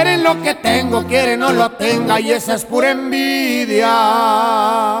 No quieren lo que tengo, quieren no lo tenga y esa es pura envidia.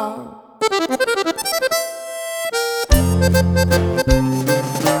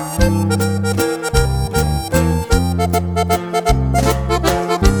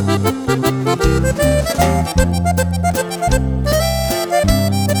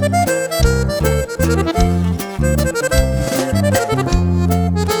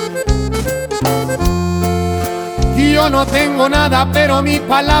 Yo no tengo nada, pero mi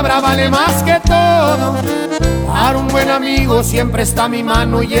palabra vale más que todo. Para un buen amigo siempre está mi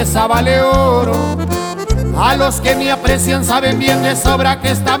mano y esa vale oro. A los que me aprecian saben bien de sobra que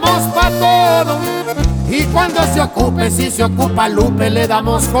estamos pa' todo. Y cuando se ocupe, si se ocupa Lupe, le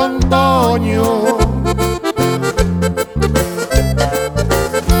damos con Toño.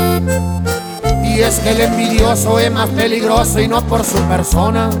 Y es que el envidioso es más peligroso y no por su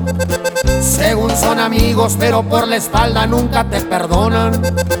persona. Según son amigos, pero por la espalda nunca te perdonan.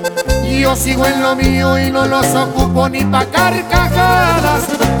 Yo sigo en lo mío y no los ocupo ni pa' carcajadas.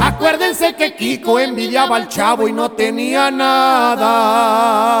 Acuérdense que Kiko envidiaba al Chavo y no tenía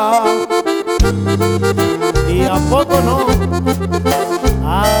nada. ¿Y a poco no?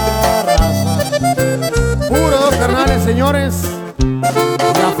 Arrasa. Puro dos carnales, señores. Y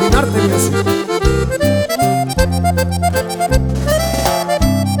afinarte bien.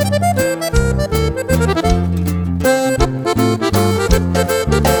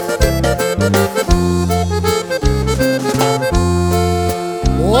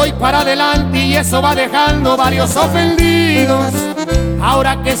 Voy para adelante y eso va dejando varios ofendidos.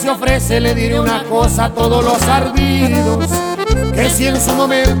 Ahora que se ofrece le diré una cosa a todos los ardidos, que si en su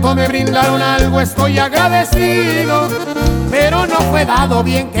momento me brindaron algo estoy agradecido, pero no fue dado,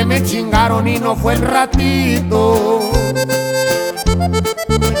 bien que me chingaron y no fue el ratito.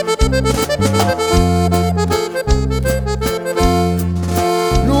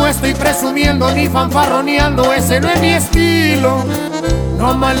 No estoy presumiendo ni fanfarroneando, ese no es mi estilo.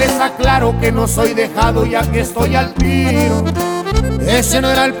 Nomás les aclaro que no soy dejado ya que estoy al tiro. Ese no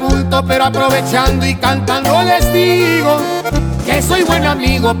era el punto, pero aprovechando y cantando les digo que soy buen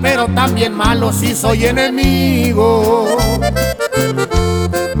amigo, pero también malo si soy enemigo.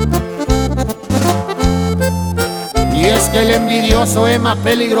 Y es que el envidioso es más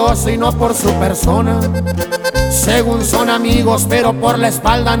peligroso y no por su persona. Según son amigos, pero por la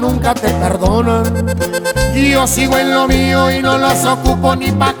espalda nunca te perdonan. Y yo sigo en lo mío y no los ocupo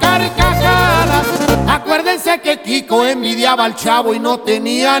ni pa' carcajadas. Acuérdense que Kiko envidiaba al Chavo y no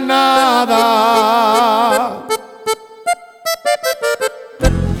tenía nada.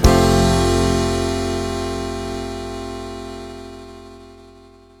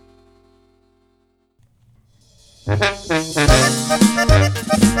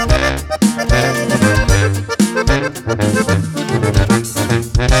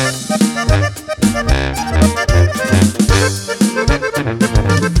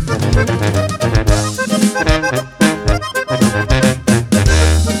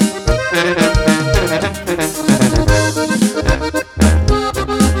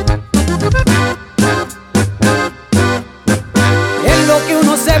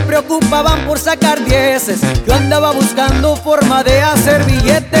 Van por sacar dieces. Yo andaba buscando forma de hacer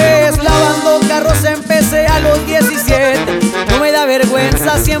billetes, lavando carros empecé a los 17. No me da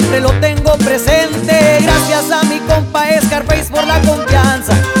vergüenza, siempre lo tengo presente. Gracias a mi compa Scarface por la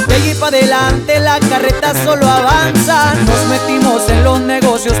confianza. De allí para adelante la carreta solo avanza. Nos metimos en los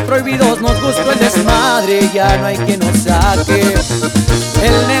negocios prohibidos, nos gustó el desmadre, ya no hay quien nos saque.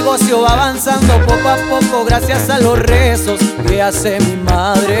 El negocio va avanzando poco a poco gracias a los rezos que hace mi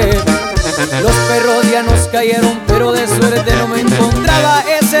madre. Los perros ya nos cayeron, pero de suerte no me encontraba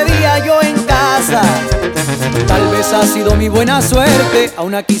ese día yo en casa. Tal vez ha sido mi buena suerte,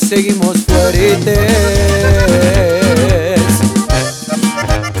 aún aquí seguimos fuertes.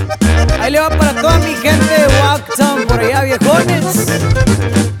 Ahí le va para toda mi gente de Wacktown, por allá viejones.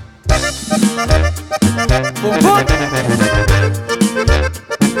 ¡Pum, pum!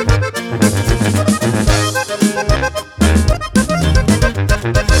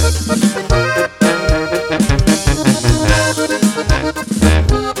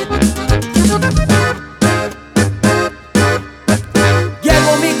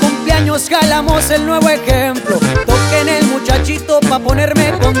 Jalamos el nuevo ejemplo, toquen el muchachito pa'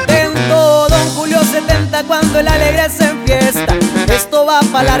 ponerme contento. Don Julio 70 cuando el alegre se enfiesta. Esto va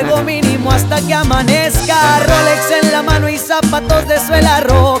pa' largo mínimo hasta que amanezca. Rolex en la mano y zapatos de suela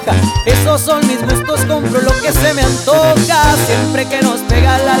roja. Esos son mis gustos, compro lo que se me antoja. Siempre que nos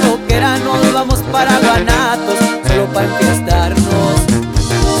pega la loquera nos vamos para Guanatos, solo pa' enfiestarnos.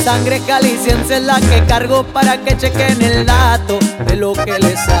 Sangre jalisciense es la que cargo para que chequen el dato de lo que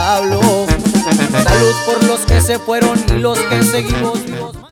les hablo. Salud por los que se fueron y los que seguimos vivos.